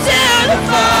run to the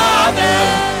Father,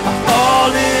 I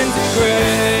fall into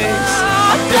grace.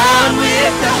 I'm done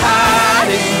with the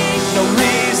hiding, no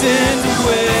reason to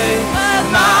wait.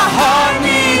 My heart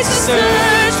needs a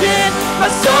surgeon, my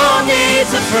soul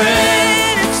needs a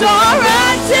friend. And so I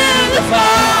run to the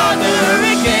Father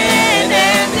again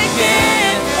and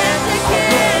again and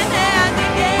again and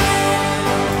again.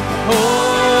 Oh,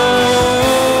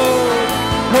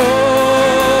 oh,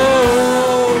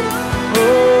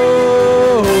 oh,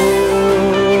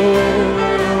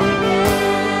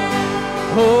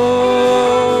 oh,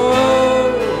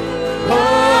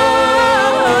 oh.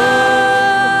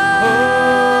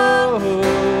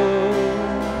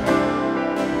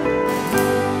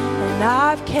 And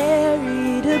I've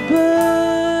carried a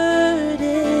burden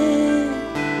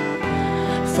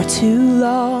for too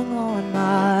long on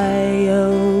my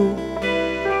own,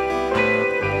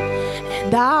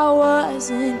 and I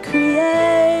wasn't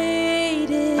created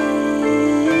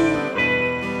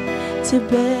to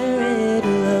bear it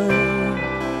alone.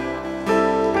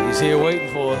 He's here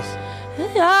waiting for us.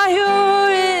 Now your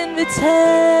invitation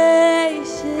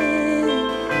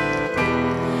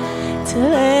to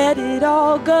let it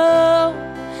all go.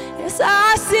 Yes,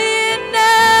 I see it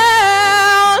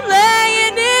now, I'm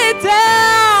laying it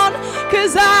down,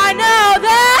 'cause I know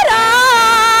that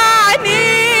I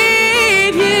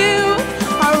need you.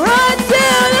 I run to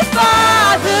the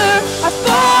Father, I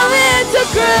fall into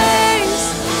grace.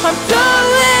 I'm done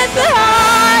with the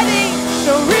hiding,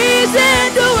 no reason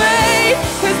to wait.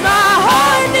 'Cause my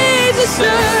heart needs a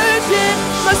surgeon,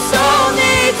 my soul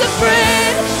needs a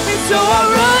friend. And so I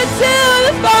run to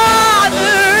the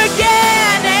Father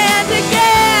again and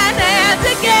again and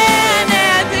again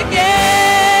and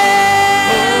again.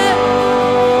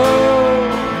 Oh,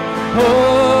 oh,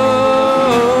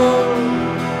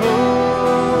 oh,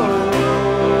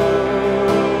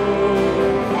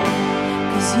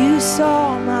 'cause you saw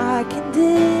my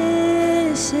condition,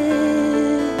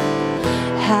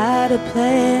 had a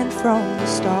plan from the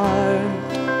start.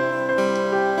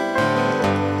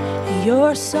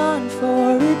 Your Son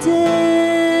for redemption,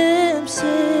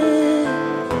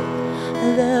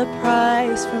 the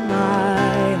price for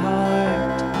my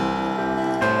heart.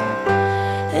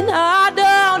 And I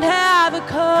don't have a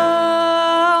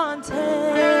context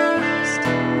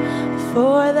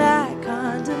for that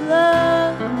kind of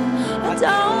love. I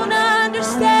don't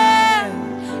understand,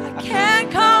 I can't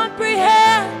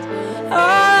comprehend.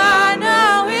 All I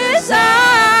know is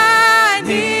I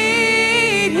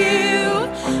need you.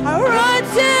 I run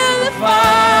to the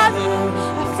Father,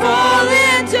 I fall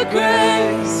into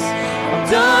grace. I'm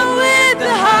done with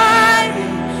the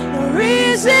hiding, no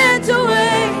reason to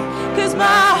wait. 'Cause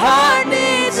my heart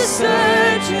needs a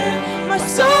surgeon, my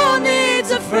soul needs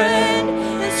a friend.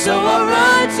 And so I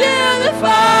run to the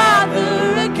Father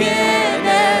again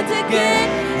and again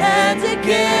and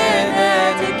again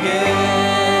and again.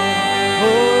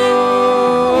 Oh,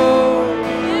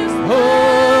 oh,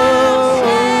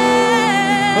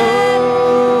 oh,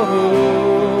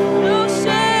 no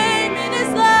shame in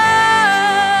His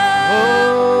love.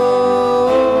 Oh,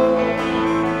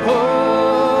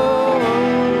 oh.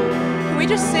 Can we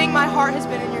just sing, My Heart Has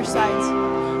Been in Your Sight?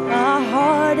 My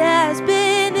heart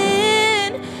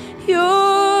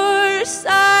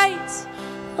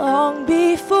long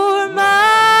before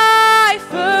my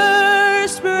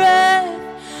first breath,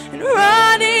 and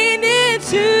running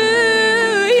into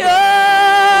your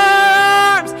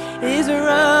arms is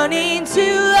running to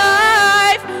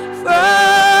life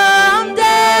from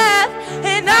death.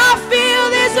 And I feel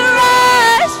this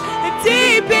rush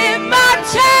deep in my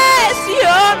chest.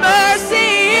 Your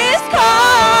mercy is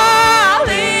calling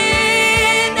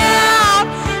out,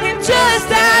 and just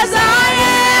as I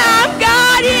am,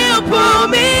 God, you pull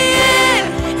me in,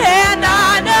 and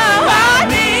I know I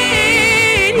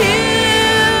need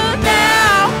you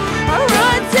now. I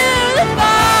run to the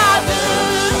Father,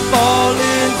 Fall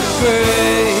into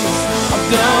grace. I'm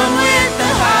done with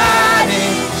the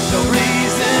hiding, no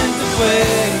reason to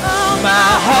wait.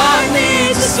 My heart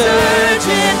needs a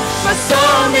surgeon, my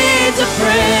soul needs a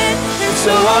friend, and so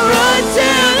I run to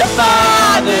the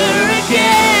Father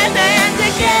again and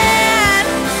again.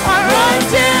 I run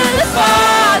to the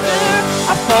Father,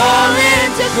 I fall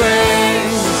into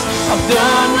grace. I'm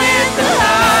done with the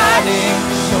hiding,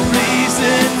 no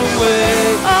reason to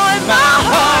wait. Oh, and my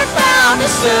heart found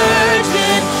a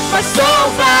surgeon, my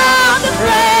soul found a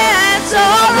friend, so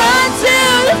I run to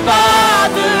the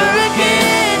Father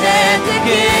again and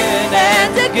again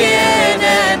and again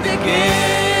and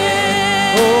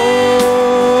again. Oh,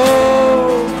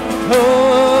 oh,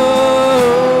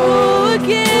 oh,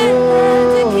 again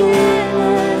and again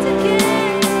and again.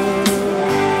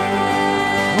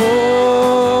 Oh,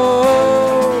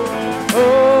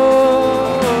 oh,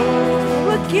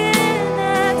 again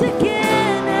and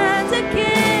again and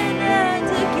again and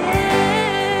again.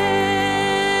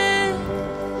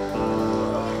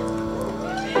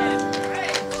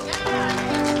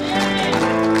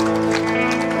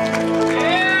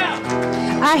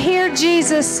 I hear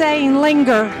Jesus saying,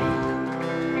 linger.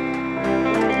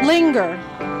 Linger.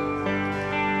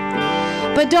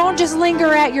 But don't just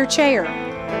linger at your chair.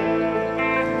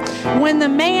 When the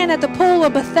man at the pool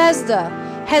of Bethesda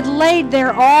had laid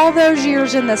there all those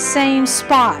years in the same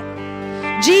spot,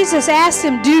 Jesus asked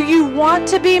him, do you want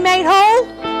to be made whole?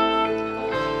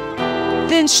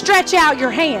 Then stretch out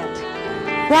your hand.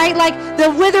 Right? Like the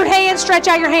withered hand, stretch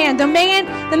out your hand. The man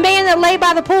that lay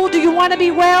by the pool, do you want to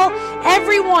be well?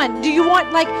 Everyone, do you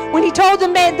want, like when he told the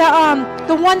man,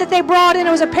 the one that they brought in,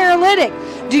 it was a paralytic.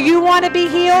 Do you want to be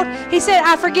healed? He said,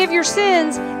 I forgive your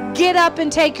sins. Get up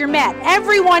and take your mat.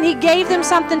 Everyone, he gave them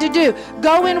something to do.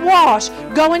 Go and wash.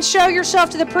 Go and show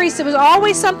yourself to the priest. It was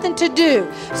always something to do.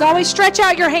 It was always stretch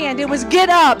out your hand. It was get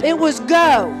up. It was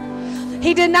go.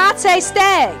 He did not say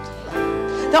stay.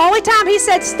 The only time he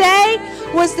said stay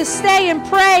was to stay and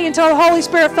pray until the Holy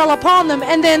Spirit fell upon them,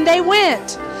 and then they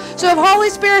went. So if Holy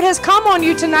Spirit has come on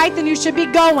you tonight, then you should be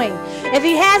going. If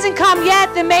he hasn't come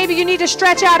yet, then maybe you need to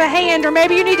stretch out a hand, or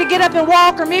maybe you need to get up and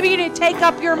walk, or maybe you need to take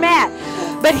up your mat.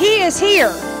 But he is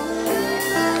here.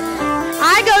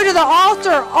 I go to the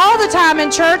altar all the time in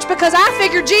church because I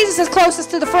figure Jesus is closest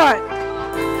to the front.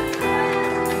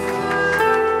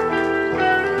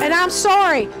 And I'm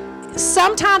sorry.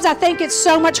 Sometimes I think it's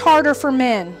so much harder for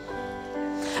men.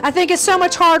 I think it's so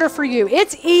much harder for you.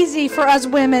 It's easy for us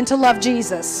women to love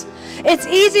Jesus. It's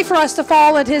easy for us to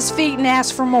fall at his feet and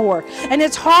ask for more. And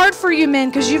it's hard for you men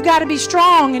because you've got to be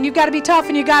strong and you've got to be tough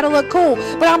and you've got to look cool.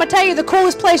 But I'm going to tell you, the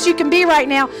coolest place you can be right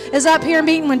now is up here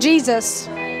meeting with Jesus.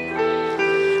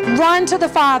 Run to the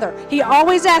Father. He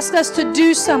always asks us to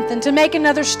do something, to make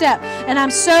another step. And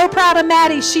I'm so proud of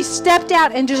Maddie. She stepped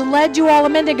out and just led you all a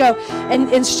minute ago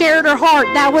and shared her heart.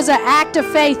 That was an act of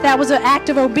faith. That was an act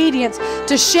of obedience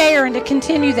to share and to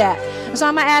continue that. So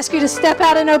I'm going to ask you to step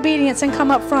out in obedience and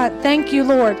come up front. Thank you,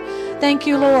 Lord. Thank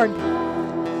you, Lord.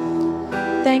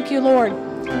 Thank you, Lord.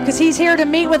 Because he's here to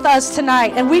meet with us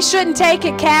tonight. And we shouldn't take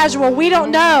it casual. We don't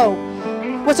know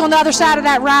what's on the other side of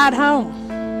that ride home.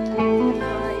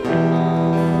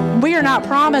 We are not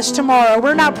promised tomorrow.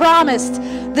 We're not promised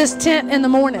this tent in the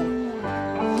morning.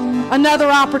 Another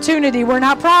opportunity. We're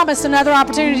not promised another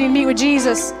opportunity to meet with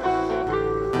Jesus.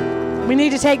 We need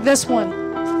to take this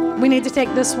one. We need to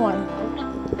take this one.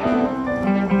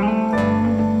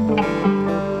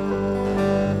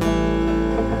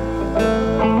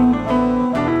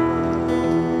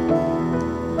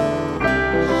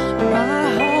 My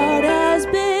heart has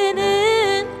been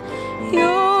in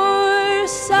your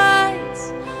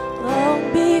sights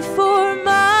long before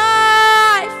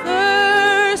my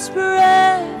first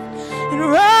breath, and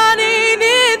running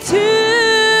into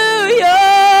your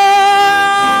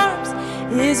arms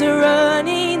is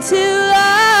running to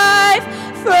life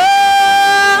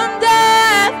from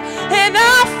death. And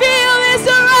I feel this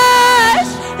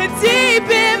rush deep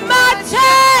in my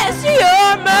chest.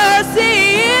 Your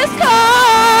mercy is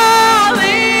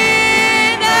calling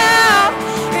out,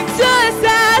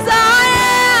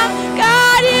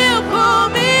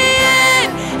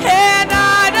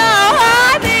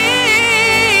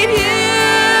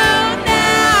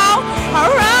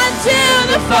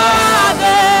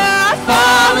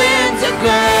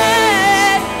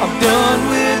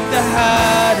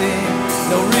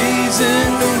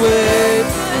 reason to wait.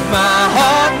 My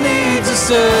heart needs a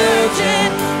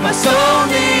surgeon, my soul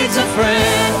needs a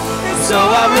friend. So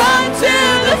I run to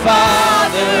the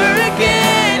Father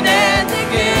again and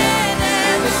again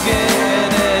and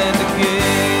again and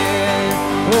again.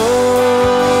 Oh,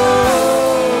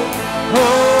 oh,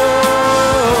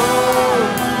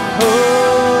 oh,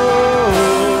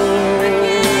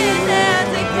 Again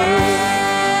and again.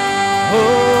 oh,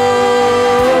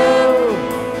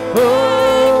 oh,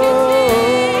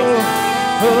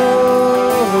 oh.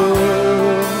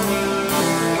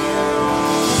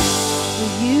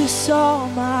 You saw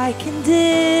my condition,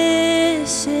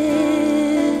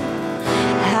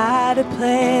 had a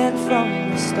plan from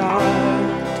the start.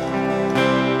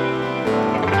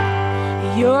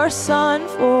 Your son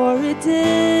for redemption,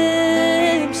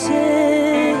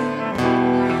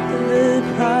 the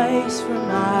price for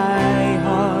my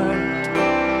heart.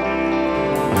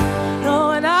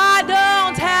 No, and I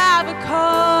don't have a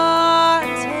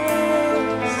contest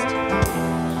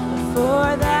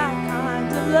for that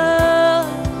kind of love.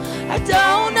 I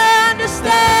don't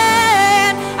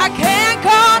understand, I can't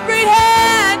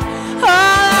comprehend.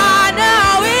 All I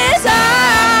know is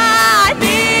I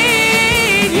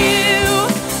need you.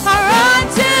 I run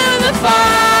to the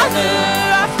Father,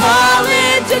 I fall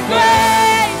into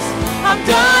grace. I'm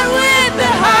done with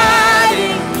the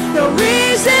hiding, no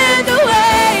reason to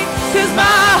wait. 'Cause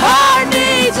my heart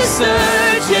needs a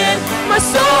surgeon, my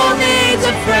soul needs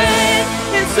a friend.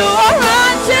 And so I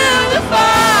run to the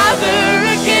Father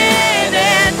again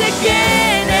and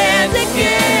again and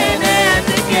again and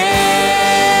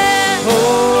again. Oh,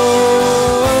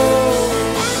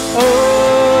 oh,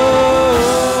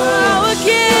 Oh,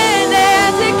 again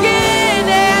and again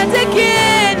and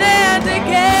again and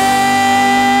again.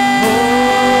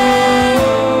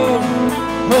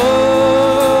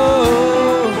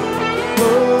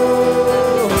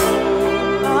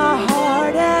 My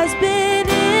heart has been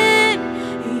in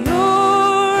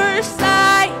your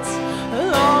sight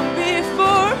long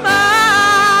before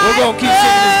my we're gonna keep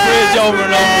singing this bridge over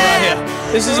and over right here.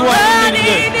 This is what you need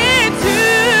to running do. into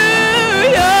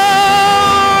your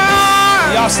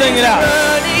arms. Y'all sing it out.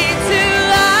 Running to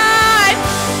life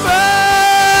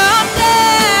from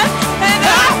death, and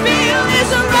I feel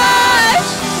this rush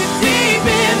deep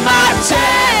in my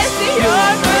chest. Your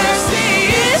mercy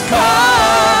is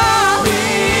calling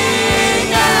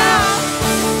out.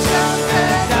 Just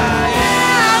as I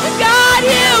am, God,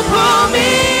 you pull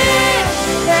me in,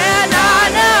 and I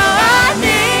know I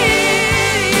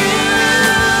need you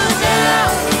now.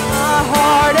 My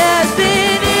heart has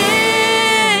been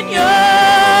in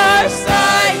your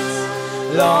sight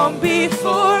long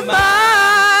before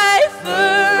my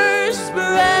first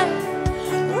breath.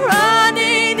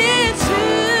 Running into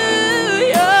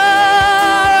your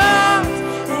arms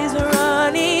is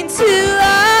running to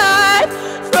life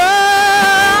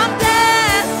from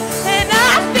death, and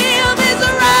I feel this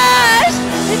rush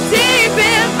deep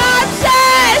in my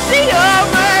chest. Your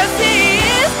mercy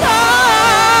is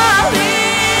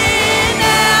calling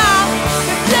out.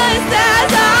 Just as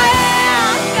I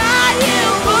am, God, you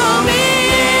pull me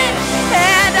in,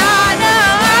 and I know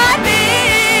I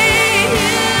need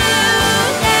you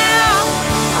now.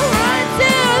 I run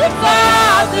to the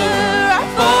Father, I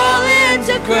fall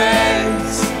into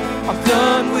Grace, I'm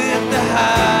done with the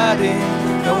hiding,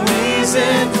 no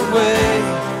reason to wait.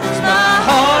 'Cause my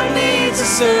heart needs a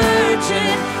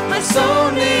surgeon, my soul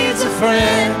needs a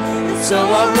friend. So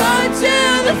I run to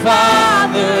the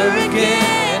Father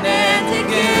again and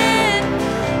again.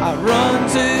 I run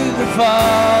to the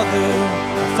Father,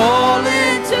 fall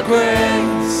into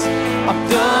grace. I'm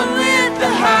done with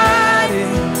the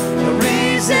hiding, no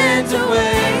reason to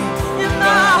wait. And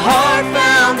my heart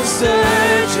found a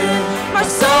surgeon, my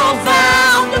soul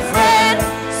found a friend.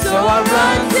 So I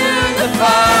run to the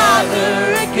Father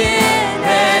again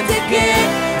and again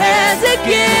and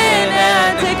again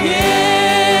and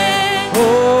again. Oh,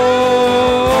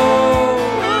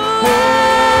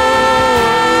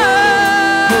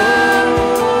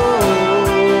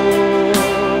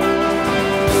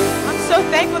 oh, I'm so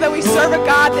thankful that we serve a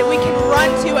God that we can run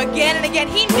to again and again.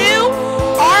 He knew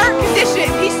our condition.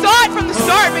 He saw it from the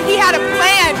start, but he had a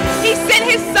plan. He sent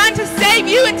his son to save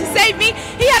you and to save me.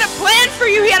 He had a plan for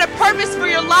you. He had a purpose for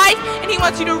your life, and he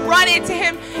wants you to run into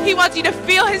him. He wants you to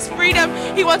feel his freedom.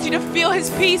 He wants you to feel his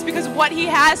peace, because what he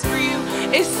has for you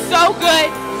is so good.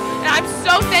 And I'm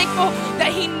so thankful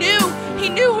that he knew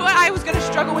what I was going to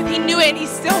struggle with. He knew it, and he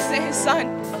still sent his son.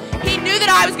 He knew that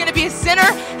I was going to be a sinner.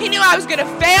 He knew I was going to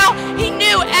fail. He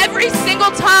knew every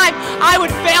single time I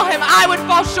would fail him, I would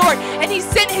fall short. And he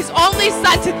sent his only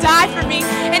son to die for me.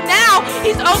 And now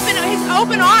he's open his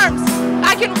open arms.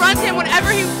 I can run to him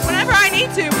whenever I need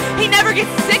to. He never gets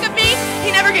sick of me.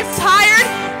 He never gets tired.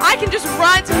 I can just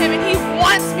run to him, and he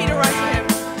wants me to run to him.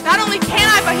 Not only can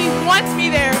I, but he wants me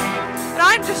there. And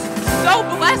I'm just so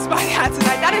blessed by that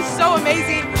tonight. That is so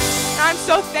amazing. And I'm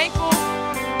so thankful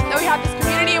that we have this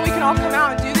community and we can all come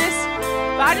out and do this.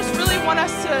 But I just really want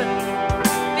us to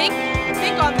think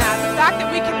on that. The fact that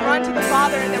we can run to the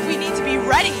Father and that we need to be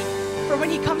ready for when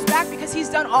he comes back, because he's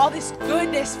done all this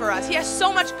goodness for us. He has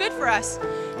so much good for us.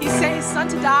 He sent his son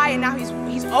to die, and now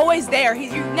he's always there.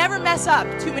 You never mess up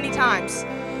too many times.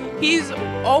 He's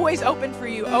always open for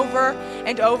you over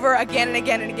and over again and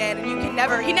again and again, and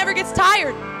he never gets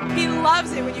tired. He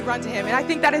loves it when you run to him, and I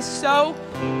think that is so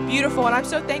beautiful, and I'm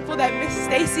so thankful that Miss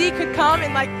Stacy could come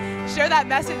and share that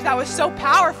message that was so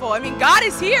powerful. I mean, God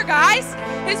is here, guys.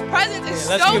 His presence is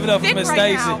so thick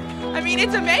right now. I mean,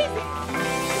 it's amazing.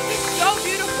 It's so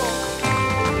beautiful.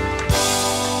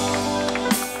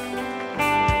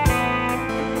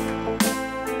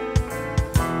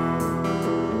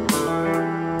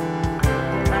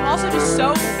 Also just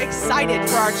so excited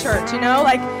for our church,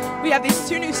 we have these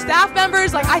 2 new staff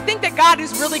members. I think that God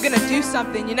is really gonna do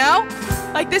something,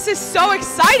 this is so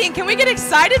exciting. Can we get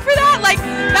excited for that?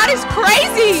 That is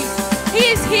crazy. He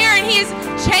is here and he is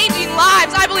changing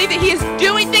lives. I believe that he is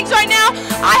doing things right now.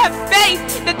 I have faith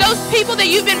that those people that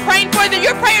you've been praying for, that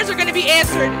your prayers are gonna be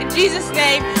answered in Jesus'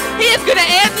 name. He is gonna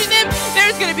answer them.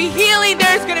 There's gonna be healing,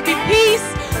 there's gonna be peace,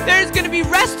 there's gonna be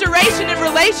restoration in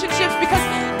relationships, because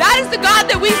that is the God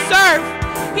that we serve.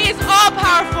 He is all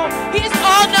powerful. He is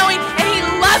all knowing, and he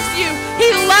loves you. He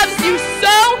loves you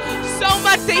so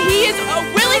much that he is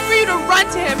willing for you to run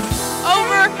to him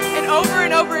over and over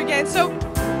and over again. So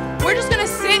we're just going to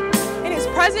sit in his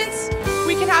presence.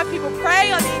 We can have people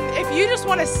pray. I mean, if you just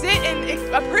want to sit and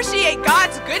appreciate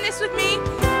God's goodness with me,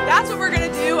 that's what we're going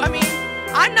to do. I mean,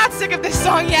 I'm not sick of this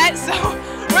song yet, so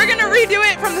we're going to redo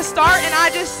it from the start. And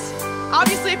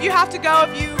obviously, if you have to go,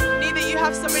 if you need that you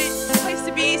have a place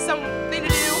to be, something to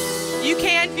do, you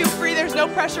can. Feel free. There's no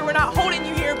pressure. We're not holding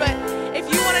you here. But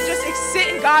if you want to just sit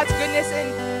in God's goodness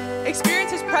and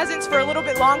experience his presence for a little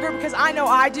bit longer, because I know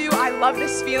I do. I love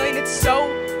this feeling. It's so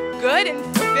good and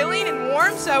fulfilling and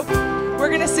warm. So we're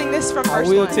going to sing this from verse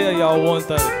 1. I will tell y'all one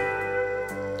thing.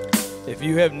 If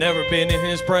you have never been in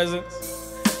his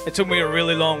presence, it took me a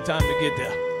really long time to get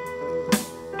there.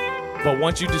 But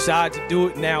once you decide to do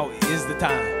it, now is the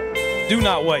time. Do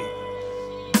not wait.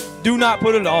 Do not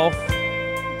put it off.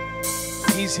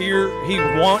 He's here. He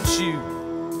wants you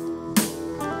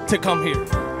to come here.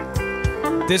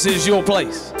 This is your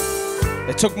place.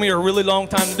 It took me a really long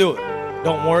time to do it.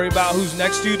 Don't worry about who's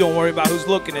next to you. Don't worry about who's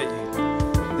looking at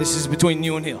you. This is between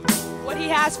you and him. What he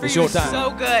has for you is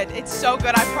so good. It's so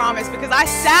good, I promise, because I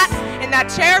sat in that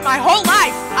chair my whole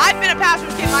life. I've been a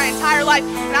pastor's kid my entire life,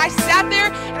 and I sat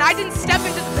there and I didn't step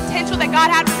into the potential that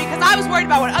God had for me because I was worried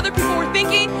about what other people were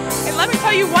thinking. And let me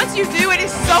tell you, once you do, it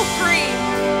is so freeing.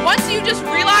 Once you just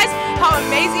realize how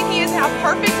amazing he is and how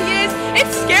perfect he is,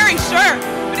 it's scary, sure,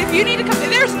 but if you need to come,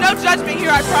 there's no judgment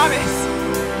here, I promise.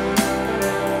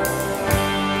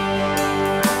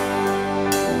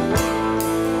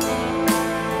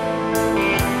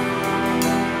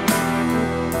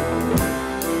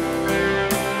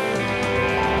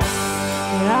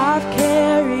 I've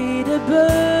carried a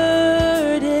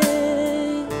burden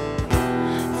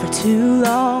for too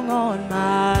long on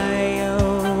my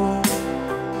own,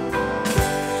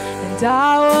 and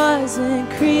I wasn't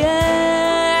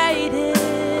created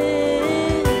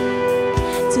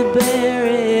to bear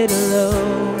it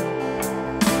alone.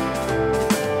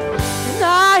 And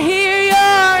I hear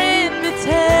your invitation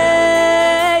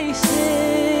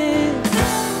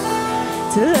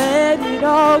to let it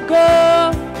all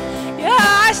go. Yeah,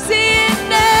 I see it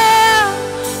now.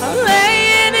 I'm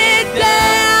laying it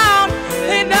down,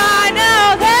 and I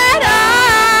know that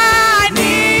I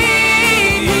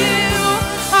need you.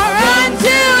 I run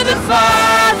to the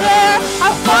Father. I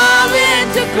fall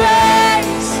into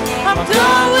grace. I'm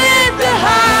done with the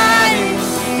hiding.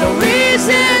 No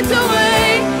reason to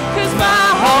wait, 'cause my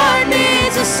heart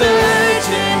needs a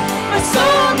surgeon. My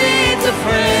soul needs a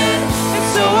friend, and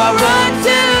so I run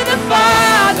to the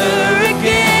Father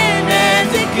again.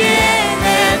 Again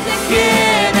and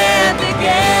again and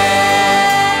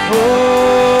again. Oh,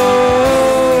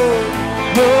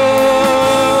 oh,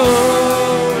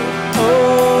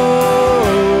 oh.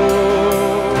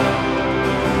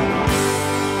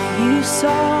 You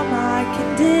saw my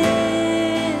condition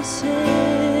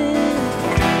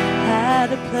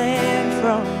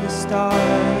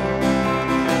start.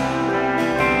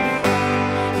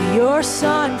 Your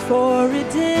Son for redemption,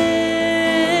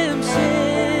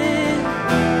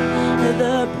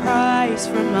 the price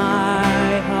for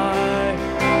my heart.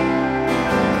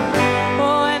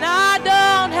 Oh, and I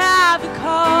don't have the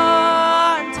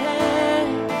context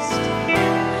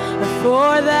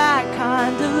for that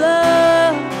kind of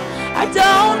love. I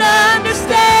don't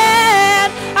understand,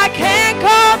 I can't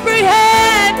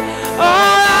comprehend.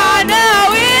 All I know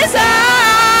is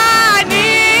I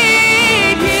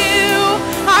need you.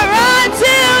 I run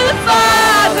to the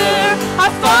Father, I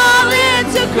fall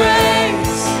into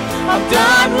grace. I'm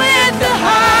done with the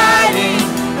hiding,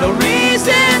 no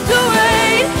reason to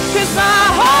wait. 'Cause my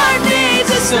heart needs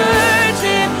a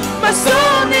surgeon, my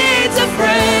soul needs a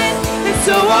friend. And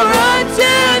so I run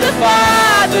to the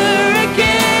Father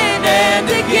again and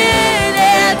again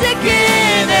and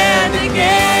again and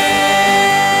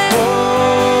again. Oh,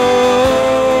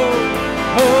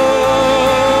 oh,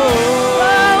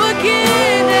 oh,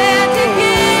 again and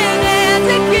again and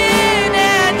again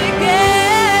and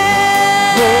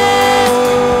again. Oh,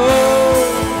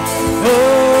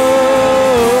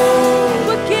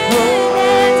 oh, again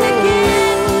and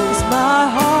again. 'Cause my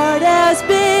heart has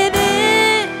been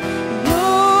in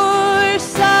your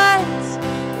sight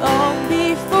long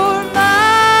before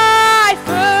my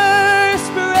first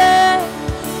breath,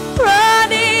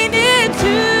 running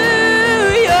into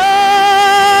your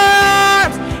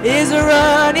arms is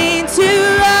running to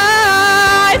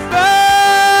life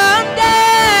from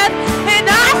death. And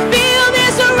I feel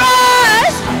this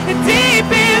rush deep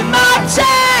in my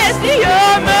chest.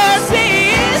 Your mercy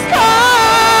is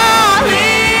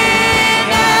calling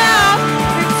out.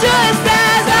 Just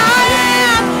as I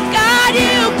am, God,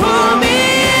 you pull me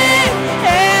in.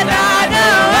 And I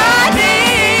know I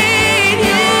need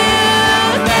you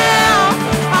now.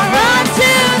 I run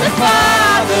to the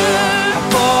Father, I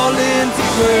fall into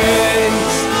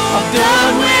grace. I'm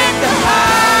done with the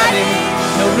hiding,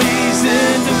 no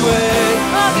reason to wait.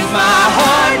 my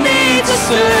heart needs a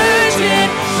surgeon,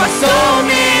 my soul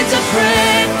needs a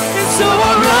friend. And so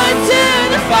I run to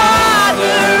the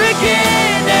Father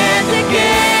again and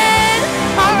again.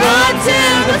 I run to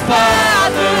the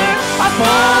Father, I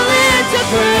fall into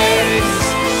grace.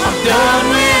 I'm done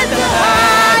with the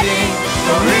hiding,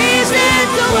 no reason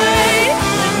to wait.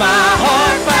 My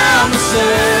heart found the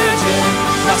surgeon,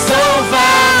 my soul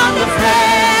found the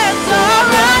friend. So I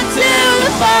run to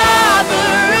the Father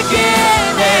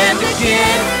again and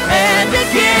again and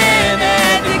again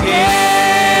and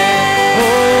again.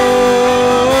 Oh,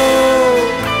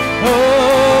 oh,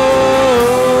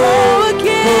 Oh,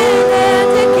 again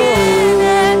and again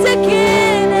and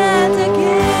again and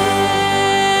again.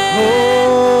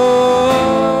 oh,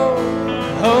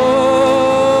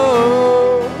 oh.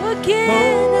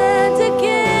 Again and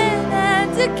again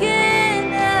and again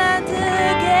and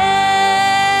again.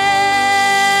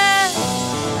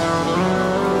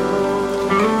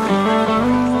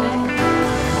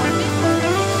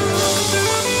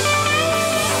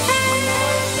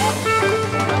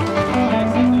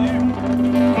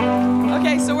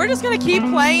 Okay, so we're just gonna keep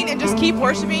playing and just keep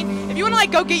worshiping. If you wanna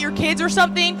like go get your kids or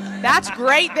something, that's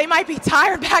great. They might be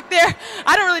tired back there.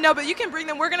 I don't really know, but you can bring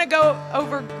them. We're gonna go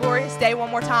over Glorious Day one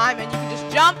more time, and you can just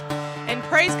jump and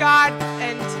praise God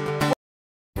and